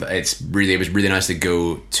cool, and it was really nice to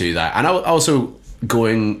go to that. And I also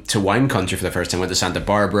going to wine country for the first time. Went to Santa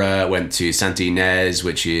Barbara, went to Santa Ynez,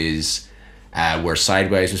 which is where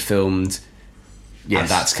Sideways was filmed. Yes. And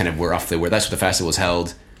that's kind of where that's where the festival was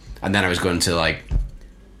held. And then I was going to like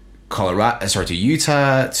to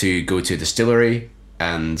Utah to go to a distillery,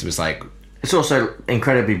 and it was like, it's also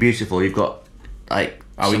incredibly beautiful. You've got like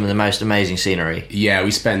some of the most amazing scenery. Yeah,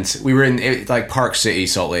 we were in like Park City,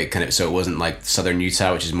 Salt Lake, kind of. So it wasn't like southern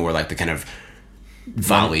Utah, which is more like the kind of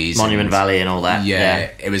valleys, Monument Valley, and all that.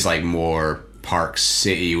 Yeah, it was like more Park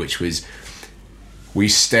City, which was. We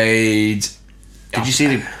stayed. Did you see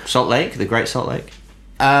the Salt Lake, the Great Salt Lake?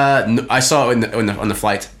 No, I saw it on the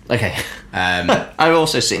flight. Okay. I've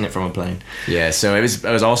also seen it from a plane. Yeah, so it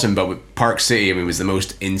was awesome. But with Park City, I mean, was the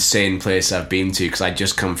most insane place I've been to, because I'd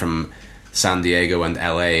just come from San Diego and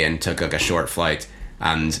LA and took like a short flight,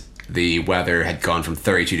 and the weather had gone from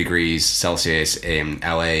 32 degrees Celsius in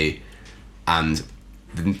LA, and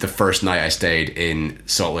the first night I stayed in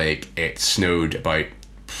Salt Lake, it snowed about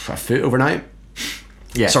a foot overnight.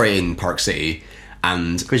 Yeah. Sorry, in Park City.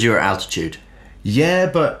 And because you were at altitude. Yeah,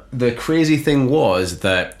 but the crazy thing was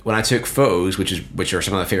that when I took photos, which are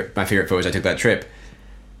some of my favorite photos I took that trip,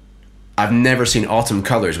 I've never seen autumn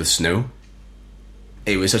colors with snow.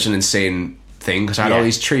 It was such an insane thing, because I had all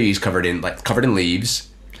these trees covered in leaves,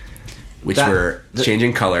 which were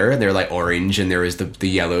changing color, and they were like orange, and there was the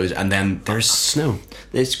yellows, and then there's snow.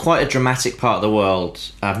 It's quite a dramatic part of the world.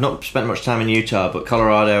 I've not spent much time in Utah, but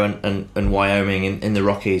Colorado and Wyoming in the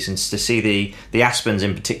Rockies, and to see the aspens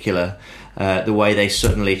in particular, the way they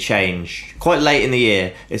suddenly change quite late in the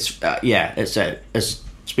year. It's as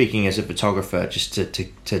speaking as a photographer, just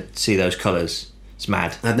to see those colours, it's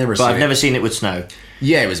mad. I've never seen it with snow.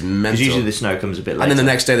 Yeah, it was mental. Because usually the snow comes a bit later. And then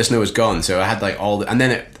the next day the snow was gone, so I had like and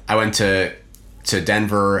then I went to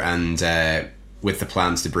Denver and with the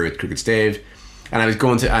plans to brew with Crooked Stave, and I went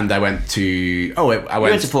to you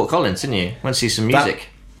went to Fort Collins, didn't you? Went to see some music.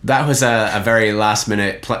 That was a very last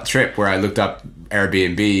minute trip where I looked up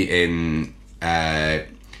Airbnb in. I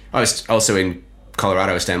was also in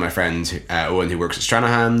Colorado. I was staying with my friend Owen, who works at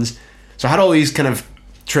Stranahan's. So I had all these kind of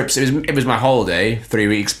trips. It was my holiday, 3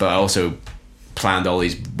 weeks, but I also planned all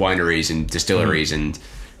these wineries and distilleries and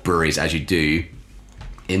breweries, as you do,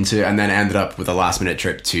 and then ended up with a last minute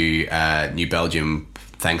trip to New Belgium,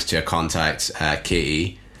 thanks to a contact,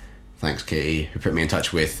 Katie. Thanks, Katie, who put me in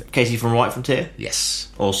touch with... Katie from White Frontier?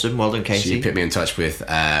 Yes. Awesome, well done, Katie. She put me in touch with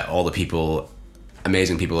all the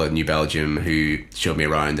amazing people in New Belgium who showed me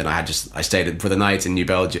around, and I stayed for the night in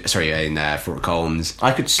in Fort Collins.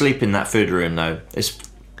 I could sleep in that food room, though.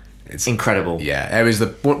 It's incredible. Yeah, it was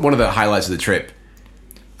one of the highlights of the trip,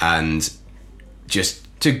 and just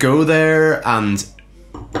to go there, and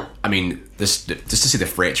I mean, just to see the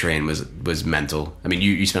freight train was mental. I mean,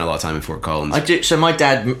 you spent a lot of time in Fort Collins. I do. So my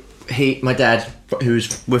dad, my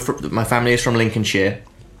family is from Lincolnshire,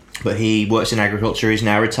 but he works in agriculture. He's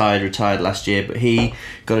now retired last year, but he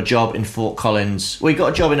got a job in Fort Collins. Well, he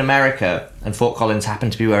got a job in America, and Fort Collins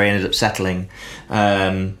happened to be where he ended up settling.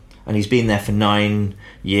 And he's been there for 9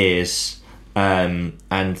 years. And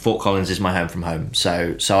Fort Collins is my home from home.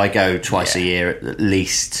 So I go twice a year at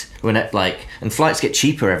least. And flights get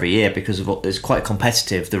cheaper every year because it's quite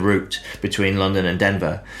competitive, the route between London and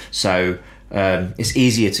Denver. So it's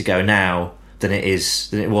easier to go now than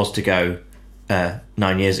it was to go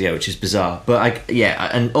 9 years ago, which is bizarre. But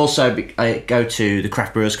and also I go to the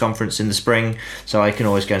Craft Brewers Conference in the spring, so I can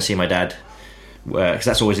always go and see my dad, because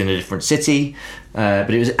that's always in a different city.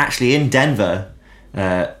 But it was actually in Denver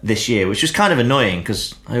this year, which was kind of annoying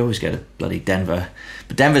because I always go to bloody Denver.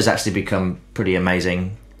 But Denver's actually become pretty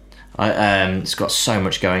amazing. It's got so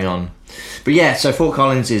much going on. But yeah, so Fort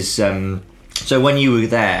Collins is. So when you were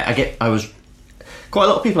there, I was quite a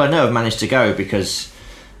lot of people I know have managed to go because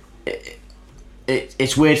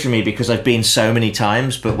it's weird for me because I've been so many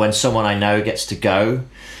times. But when someone I know gets to go,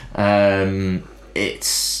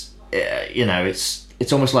 it's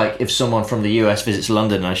it's almost like if someone from the US visits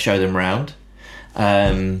London and I show them around.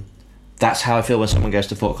 That's how I feel when someone goes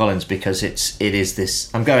to Fort Collins because it is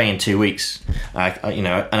this. I'm going in 2 weeks, and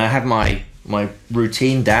I have my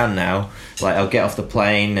routine down now. Like I'll get off the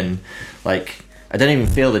plane and like I don't even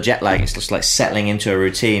feel the jet lag. It's just like settling into a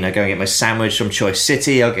routine. I go and get my sandwich from Choice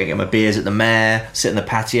City. I'll go and get my beers at the Mare, sit in the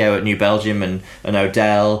patio at New Belgium and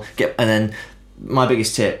Odell. And then my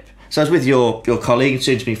biggest tip. So I was with your colleague,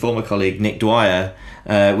 soon to be former colleague, Nick Dwyer.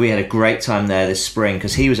 We had a great time there this spring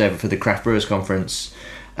because he was over for the Craft Brewers Conference,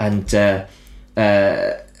 and I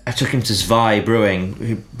took him to Zwei Brewing,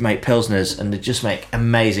 who make pilsners, and they just make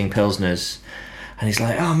amazing pilsners. And he's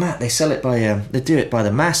like, "Oh, Matt, they sell it by they do it by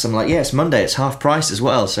the mass." I'm like, "Yeah, it's Monday, it's half price as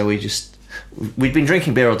well." So we'd been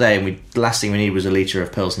drinking beer all day, and the last thing we needed was a litre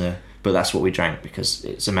of pilsner. But that's what we drank because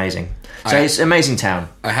it's amazing. So it's an amazing town.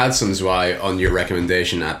 I had some Zwei on your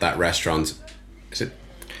recommendation at that restaurant. Is it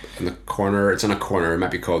in the corner? It's on a corner. It might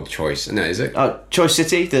be called Choice. No, is it? Oh, Choice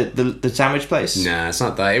City, the sandwich place? Nah, it's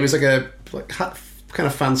not that. It was like a kind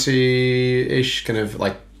of fancy-ish, kind of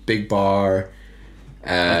like big bar.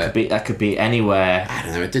 That could be anywhere. I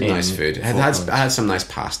don't know. It did nice food. I had some nice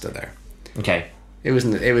pasta there. Okay. It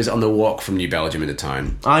was on the walk from New Belgium into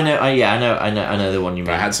town. I know. I know the one you mean.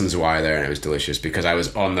 But I had some Zwei there and it was delicious because I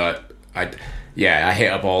was on the. I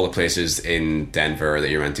hit up all the places in Denver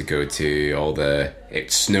that you're meant to go to.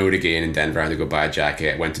 It snowed again in Denver. I had to go buy a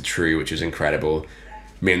jacket. I went to True, which was incredible,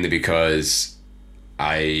 mainly because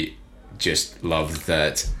I just loved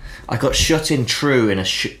that. I got shut in True in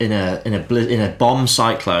a bomb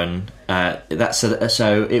cyclone.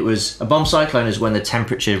 So it was a bomb cyclone is when the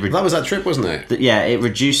temperature. That was that trip, wasn't it? It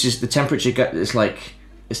reduces the temperature.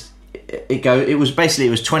 It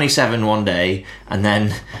was 27 one day and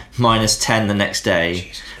then minus 10 the next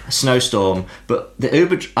day. Jeez. A snowstorm. But the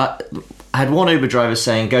Uber, I had one Uber driver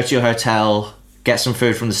saying, "Go to your hotel, get some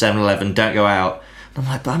food from the 7-Eleven, don't go out." And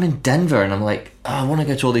I'm like, "But I'm in Denver," and I'm like, "I want to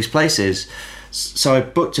go to all these places." So I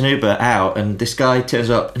booked an Uber out, and this guy turns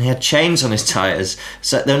up, and he had chains on his tyres.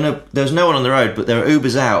 So there was no one on the road, but there were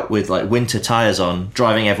Ubers out with like winter tyres on,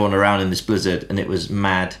 driving everyone around in this blizzard, and it was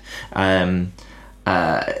mad. Ended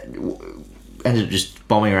up just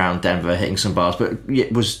bombing around Denver, hitting some bars, but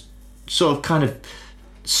it was sort of kind of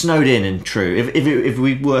snowed in True. If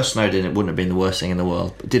we were snowed in, it wouldn't have been the worst thing in the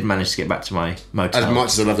world. But did manage to get back to my motel. As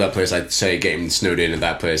much as I love that place, I'd say getting snowed in at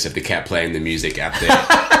that place if they kept playing the music at the.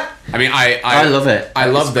 I mean, I love it. I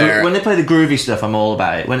love there when they play the groovy stuff. I'm all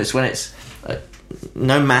about it. When it's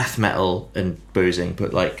no math metal and boozing,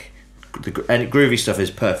 but like and groovy stuff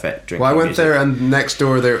is perfect. Well, I went there, and next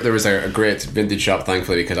door there was a great vintage shop.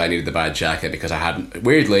 Thankfully, because I needed the bad jacket because I hadn't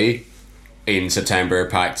weirdly in September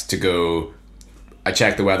packed to go. I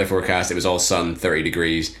checked the weather forecast. It was all sun, 30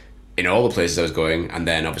 degrees in all the places I was going, and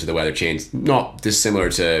then obviously the weather changed. Not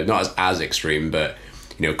as extreme, but.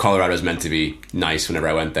 Colorado was meant to be nice whenever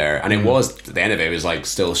I went there, and it was. At the end of it, it was like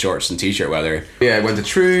still shorts and t-shirt weather. Yeah, I went to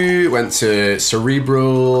True, went to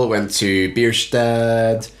Cerebral, went to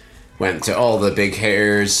Bierstadt, went to all the big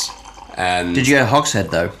hitters. And did you go to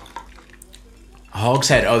Hogshead though?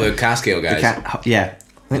 Hogshead, the cask ale guys. I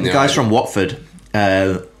think the guys from Watford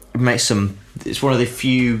make some. It's one of the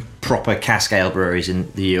few proper cask ale breweries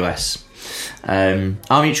in the US.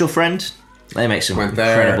 Our mutual friend, they make some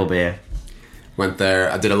incredible beer. Went there.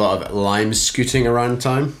 I did a lot of lime scooting around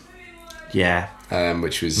town. Yeah.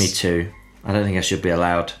 Which was... Me too. I don't think I should be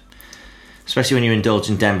allowed. Especially when you indulge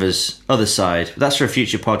in Denver's other side. But that's for a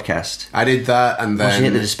future podcast. I did that, and then... Once you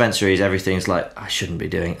hit the dispensaries, everything's like, I shouldn't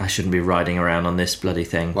be riding around on this bloody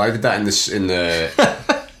thing. Well, I did that in the...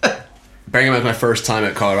 Bearing in mind my first time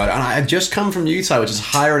at Colorado. And I had just come from Utah, which is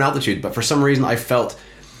higher in altitude, but for some reason I felt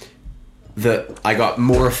that I got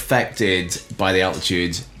more affected by the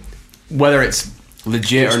altitude. Whether it's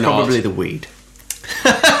legit or not, probably the weed.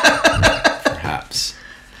 Perhaps.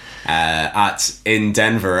 In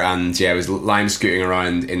Denver, and I was lime scooting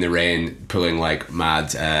around in the rain, pulling like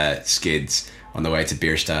mad skids on the way to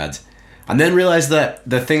Bierstadt, and then realised that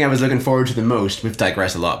the thing I was looking forward to the most. We've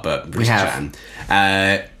digressed a lot, but we have.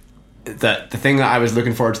 That the thing that I was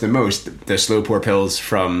looking forward to the most, the slow pour pills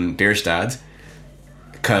from Bierstadt,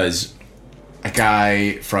 because a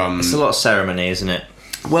guy from... It's a lot of ceremony, isn't it?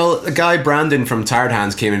 Well, a guy, Brandon from Tired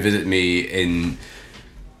Hands, came and visited me in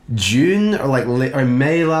June or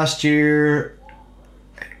May last year.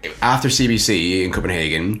 after CBC in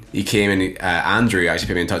Copenhagen, he came and Andrew actually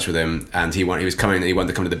put me in touch with him, and he wanted to come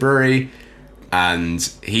to the brewery, and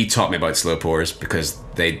he taught me about slow pours because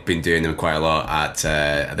they'd been doing them quite a lot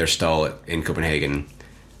at their stall in Copenhagen.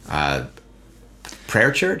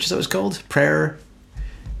 Prayer Church, is that what it's called? Prayer.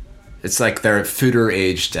 It's like their fooder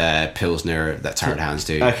aged pilsner that Tired Hands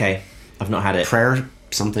do. Okay, I've not had it. Prayer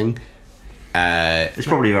something. It's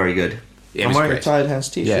probably very good. I'm wearing a Tired Hands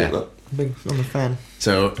t-shirt. Yeah. Look, I'm a fan.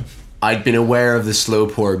 So I'd been aware of the slow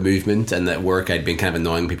pour movement, and at work I'd been kind of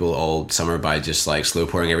annoying people all summer by just like slow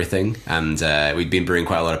pouring everything. And we'd been brewing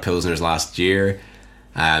quite a lot of pilsners last year,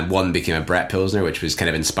 and one became a Brett Pilsner, which was kind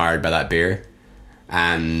of inspired by that beer.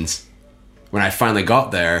 And when I finally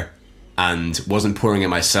got there and wasn't pouring it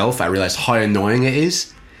myself, I realised how annoying it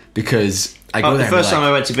is, because I go there. The first time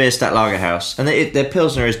I went to Bierstadt Lager House, and their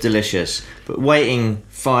pilsner is delicious, but waiting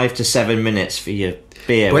 5 to 7 minutes for your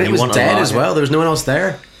beer. But when it you was want dead as well. There was no one else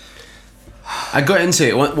there. I got into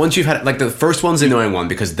it once you've had, like, the first one's the annoying one,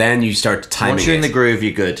 because then you start timing. Once you're in the groove,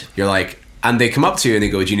 you're good. You're like, and they come up to you and they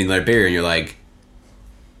go, "Do you need another beer?" And you're like,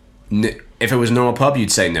 if it was a normal pub,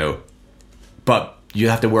 you'd say no, but you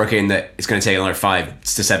have to work in that it's going to take another 5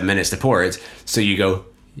 to 7 minutes to pour it. So you go,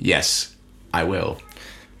 "Yes, I will."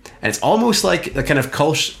 And it's almost like the kind of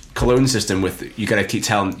cologne system with, you got to keep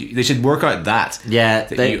telling. They should work out that.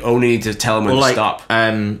 Yeah, you only need to tell them when to stop.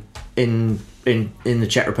 In the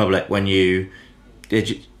Czech Republic, when you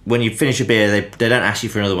finish a beer, they don't ask you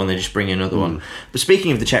for another one. They just bring you another one. But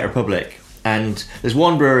speaking of the Czech Republic, and there's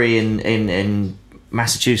one brewery in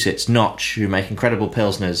Massachusetts, Notch, who make incredible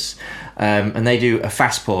pilsners, and they do a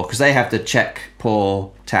fast pour because they have the Czech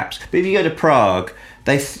pour taps. But if you go to Prague,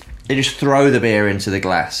 they just throw the beer into the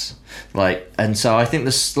glass, and so I think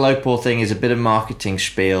the slow pour thing is a bit of marketing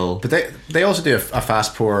spiel. But they also do a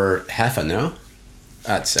fast pour Hefe, no?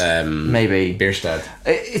 At maybe Bierstadt.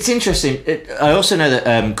 It's interesting. I also know that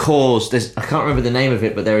Coors, I can't remember the name of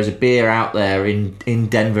it, but there is a beer out there in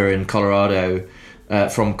Denver, in Colorado,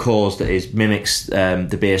 from Coors that mimics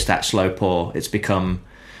the Bierstadt slow pour. It's become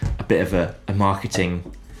a bit of a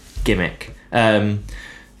marketing gimmick.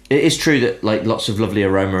 It is true that like lots of lovely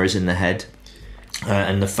aroma is in the head,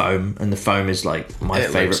 and the foam is like my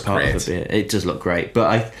favourite part of the beer. It does look great,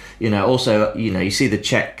 but you see the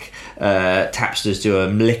Czech tapsters do a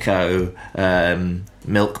mliko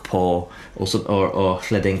milk pour or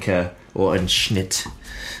chledinka or en schnitt,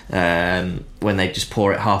 when they just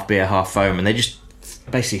pour it half beer half foam, and they just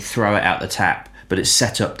basically throw it out the tap, but it's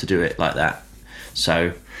set up to do it like that.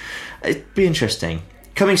 So it'd be interesting.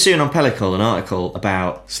 Coming soon on Pellicle, an article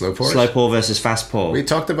about slow pour versus fast pour. We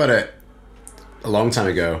talked about it a long time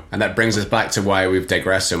ago, and that brings us back to why we've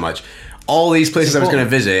digressed so much. All these places I was going to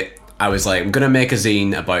visit, I was like, I'm going to make a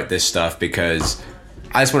zine about this stuff because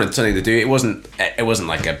I just wanted something to do. It wasn't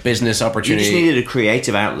like a business opportunity. You just needed a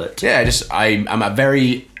creative outlet. Yeah, I'm a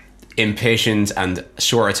very impatient and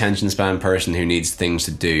short attention span person who needs things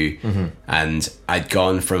to do. Mm-hmm. And I'd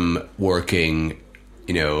gone from working,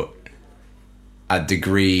 I'd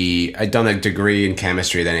done a degree in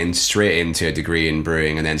chemistry, then straight into a degree in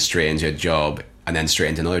brewing, and then straight into a job, and then straight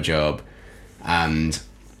into another job. And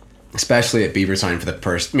especially at Beavertown for the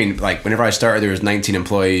first, whenever I started, there was 19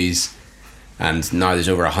 employees, and now there's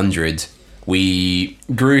over 100. We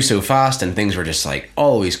grew so fast, and things were just like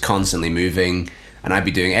always constantly moving. And I'd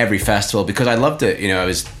be doing every festival because I loved it. I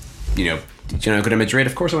was, do you want to go to Madrid?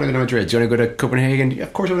 Of course I want to go to Madrid. Do you want to go to Copenhagen? Yeah,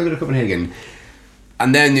 of course I want to go to Copenhagen.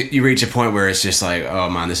 And then you reach a point where it's just like, oh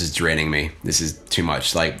man, this is draining me. This is too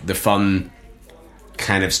much. Like, the fun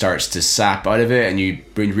kind of starts to sap out of it, and you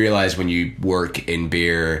realize when you work in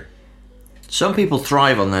beer. Some people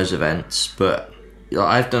thrive on those events, but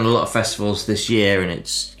I've done a lot of festivals this year, and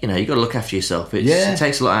it's, you got to look after yourself. It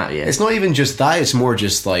takes a lot out of you. It's not even just that. It's more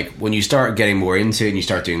just like when you start getting more into it, and you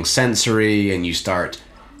start doing sensory, and you start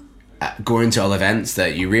going to all events,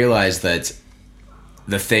 that you realize that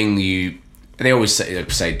the thing they always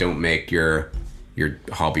say don't make your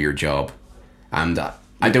hobby your job, and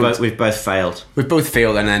We've both failed. We've both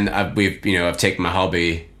failed, and then I've taken my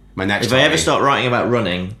hobby, my next. If I ever start writing about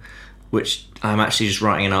running, which I'm actually just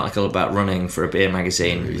writing an article about running for a beer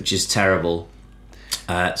magazine, which is terrible.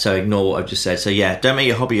 So ignore what I've just said. So yeah, don't make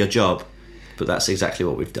your hobby your job, but that's exactly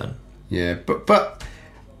what we've done. Yeah, but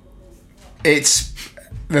it's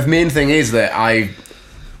the main thing is that I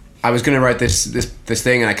was going to write this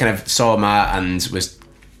thing, and I kind of saw Matt and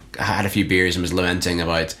had a few beers and was lamenting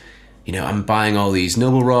about, I'm buying all these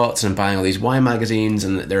Noble Rots and I'm buying all these wine magazines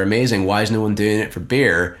and they're amazing. Why is no one doing it for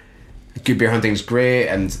beer? Good Beer Hunting's great,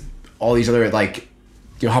 and all these other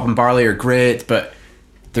Hop and Barley are great, but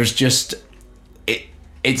there's just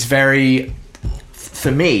it's very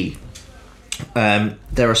for me,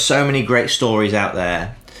 there are so many great stories out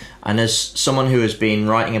there. And as someone who has been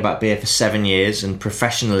writing about beer for 7 years and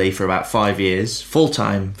professionally for about 5 years,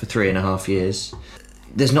 full-time for 3.5 years,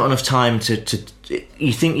 there's not enough time to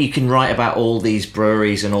you think you can write about all these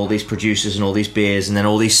breweries and all these producers and all these beers and then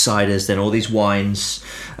all these ciders, then all these wines,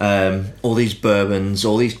 all these bourbons,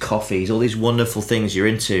 all these coffees, all these wonderful things you're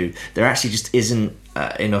into. There actually just isn't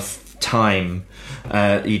enough time.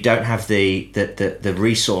 You don't have the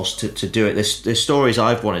resource to do it. There's stories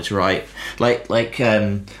I've wanted to write. Like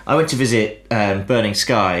I went to visit Burning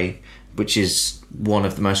Sky, which is one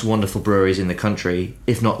of the most wonderful breweries in the country,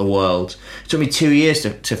 if not the world. It took me 2 years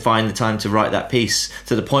to find the time to write that piece,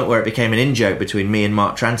 to the point where it became an in-joke between me and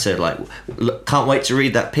Mark Tranter. Like, look, can't wait to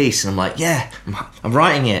read that piece. And I'm like, yeah, I'm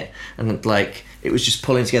writing it. And like, it was just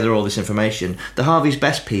pulling together all this information. The Harvey's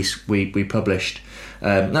Best piece we published.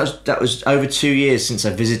 That was over 2 years since I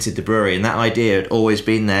visited the brewery, and that idea had always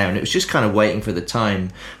been there, and it was just kind of waiting for the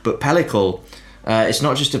time. But Pellicle, it's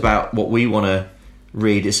not just about what we want to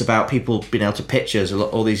read, it's about people being able to pitch us,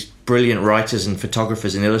 all these brilliant writers and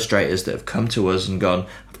photographers and illustrators that have come to us and gone,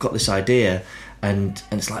 I've got this idea, and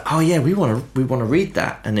it's like, oh yeah, we want to read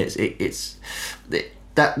that. And this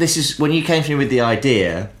is when you came to me with the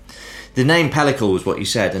idea. The name Pellicle was what you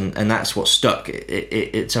said, and that's what stuck.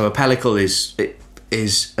 So a pellicle is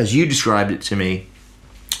as you described it to me,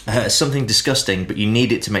 something disgusting, but you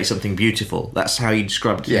need it to make something beautiful. That's how you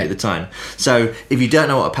described it to me at the time. So if you don't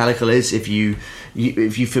know what a pellicle is, if you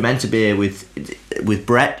ferment a beer with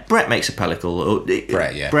Brett makes a pellicle.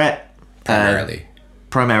 Brett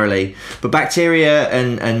primarily, but bacteria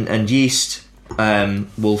and yeast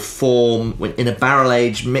will form in a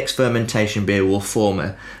barrel-aged mixed fermentation beer. Will form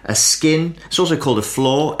a skin. It's also called a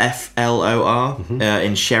flor, FLOR,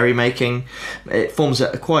 in sherry making. It forms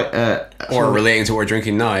or relating to what we're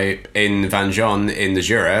drinking now in Van John in the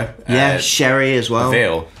Jura. Sherry as well.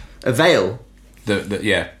 A veil.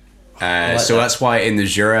 So that's why in the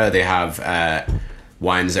Jura they have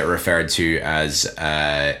wines that are referred to as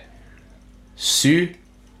Su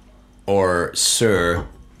or Sur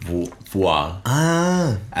Voile.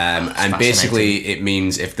 And basically it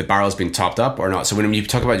means if the barrel's been topped up or not. So when you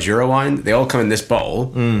talk about Jura wine, they all come in this bottle.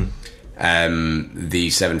 The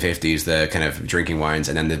 750s, the kind of drinking wines,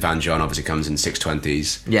 and then the Van John obviously comes in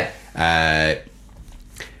 620s.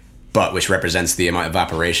 But which represents the amount of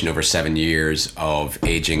evaporation over 7 years of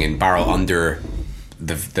aging in barrel under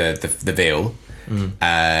the veil.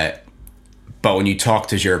 But when you talk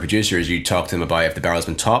to Jura producers, you talk to them about if the barrel's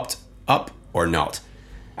been topped up or not.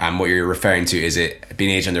 And what you're referring to, is it being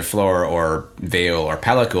aged under flor or veil or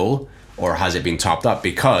pellicle, or has it been topped up?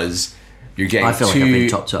 Because you're getting I feel like I've been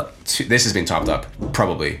topped up. This has been topped up,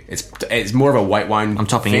 probably. It's more of a white wine. I'm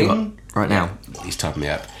topping you up right now. He's topping me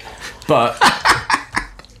up. But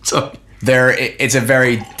Sorry. It's a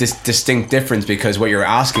very distinct difference, because what you're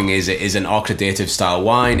asking is an oxidative style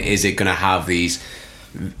wine, is it going to have these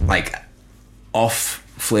like off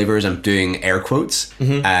flavors, I'm doing air quotes,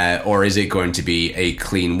 or is it going to be a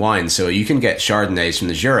clean wine? So you can get Chardonnays from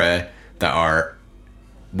the Jura that are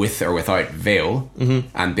with or without veil,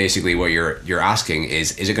 and basically what you're asking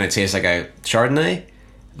is it going to taste like a Chardonnay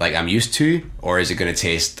like I'm used to, or is it going to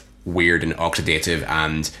taste weird and oxidative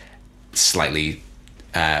and slightly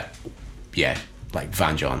like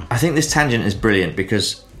Van John? I think this tangent is brilliant,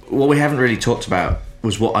 because what we haven't really talked about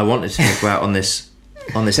was what I wanted to talk about on this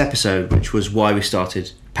episode, which was why we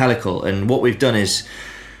started Pellicle. And what we've done is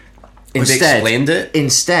instead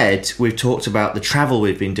we've talked about the travel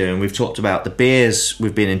we've been doing, we've talked about the beers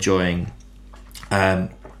we've been enjoying.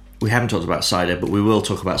 We haven't talked about cider, but we will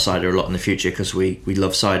talk about cider a lot in the future, because we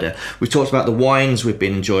love cider. We've talked about the wines we've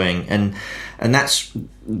been enjoying, and that's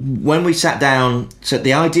when we sat down. So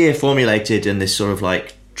the idea formulated in this sort of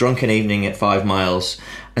like drunken evening at 5 miles,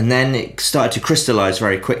 and then it started to crystallize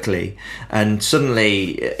very quickly, and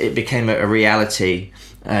suddenly it became a reality.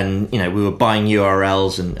 And we were buying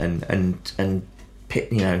URLs and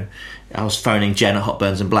I was phoning Jen at Hot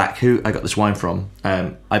Burns and Black, who I got this wine from.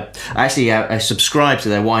 I subscribe to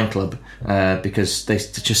their wine club because they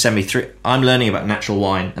just send me 3. I'm learning about natural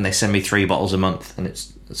wine, and they send me 3 bottles a month, and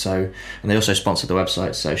they also sponsor the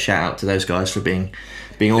website. So shout out to those guys for being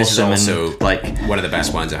awesome. This is also and like one of the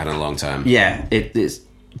best wines I've had in a long time. Yeah, it's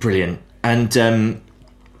brilliant. And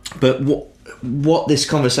but what this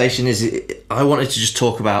conversation is, I wanted to just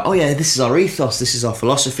talk about, this is our ethos, this is our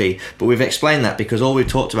philosophy, but we've explained that because all we've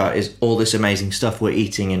talked about is all this amazing stuff we're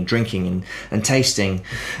eating and drinking and tasting,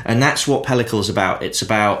 and that's what Pellicle is about. It's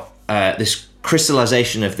about this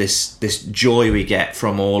crystallization of this joy we get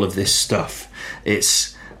from all of this stuff.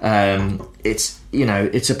 It's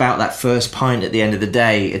it's about that first pint at the end of the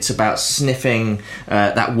day. It's about sniffing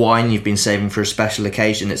that wine you've been saving for a special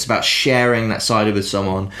occasion. It's about sharing that cider with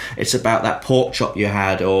someone. It's about that pork chop you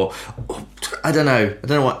had, or I don't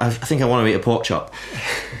know what. I think I want to eat a pork chop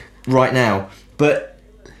right now. But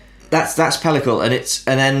that's Pellicle,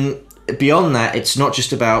 and then beyond that, it's not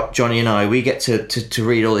just about Johnny and I. We get to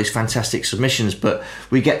read all these fantastic submissions, but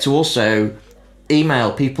we get to also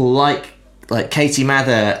email people like Katie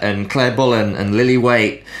Mather and Claire Bullen and Lily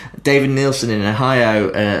Waite, David Nielsen in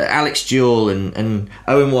Ohio, Alex Jewell and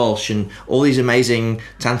Owen Walsh, and all these amazing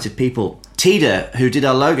talented people. Tida, who did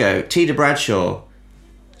our logo, Tida Bradshaw,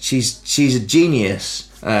 she's a genius.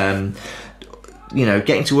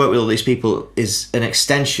 Getting to work with all these people is an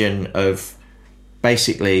extension of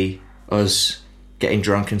basically us getting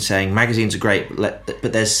drunk and saying magazines are great,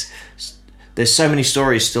 but there's so many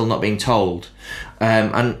stories still not being told,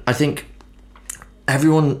 and I think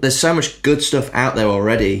there's so much good stuff out there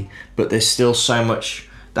already, but there's still so much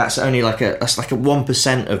that's only like a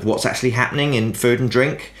 1% of what's actually happening in food and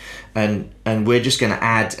drink, and we're just going to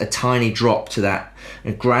add a tiny drop to that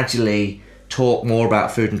and gradually talk more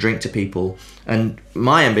about food and drink to people. And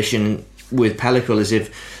my ambition with Pellicle is,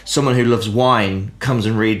 if someone who loves wine comes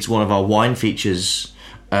and reads one of our wine features,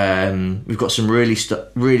 we've got some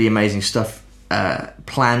really amazing stuff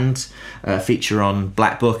planned. Feature on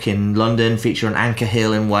Black Book in London, feature on Anchor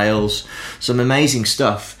Hill in Wales, some amazing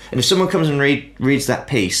stuff. And if someone comes and reads that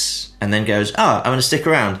piece and then goes, I'm going to stick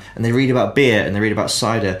around, and they read about beer and they read about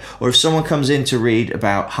cider, or if someone comes in to read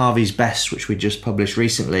about Harvey's Best, which we just published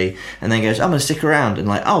recently, and then goes, I'm going to stick around, and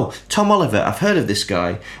Tom Oliver, I've heard of this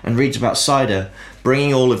guy, and reads about cider,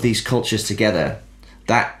 bringing all of these cultures together,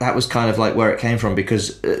 that was kind of like where it came from,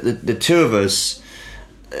 because the two of us,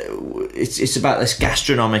 it's about this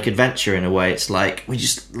gastronomic adventure in a way. It's like we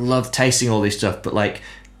just love tasting all this stuff, but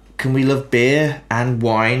can we love beer and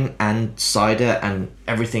wine and cider and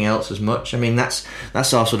everything else as much? I mean, that's our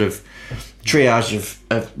sort of triage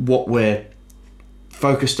of what we're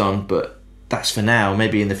focused on, but that's for now.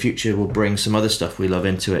 Maybe in the future we'll bring some other stuff we love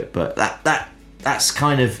into it, but that's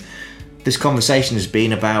kind of, this conversation has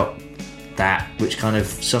been about that, which kind of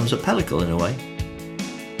sums up Pellicle in a way.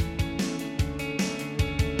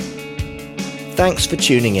 Thanks for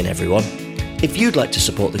tuning in, everyone. If you'd like to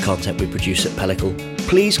support the content we produce at Pellicle,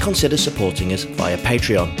 please consider supporting us via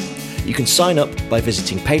Patreon. You can sign up by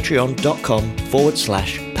visiting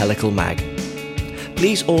patreon.com/PellicleMag.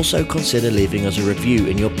 Please also consider leaving us a review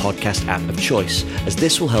in your podcast app of choice, as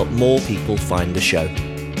this will help more people find the show.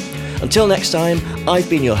 Until next time, I've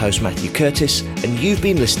been your host Matthew Curtis, and you've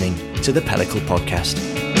been listening to the Pellicle Podcast.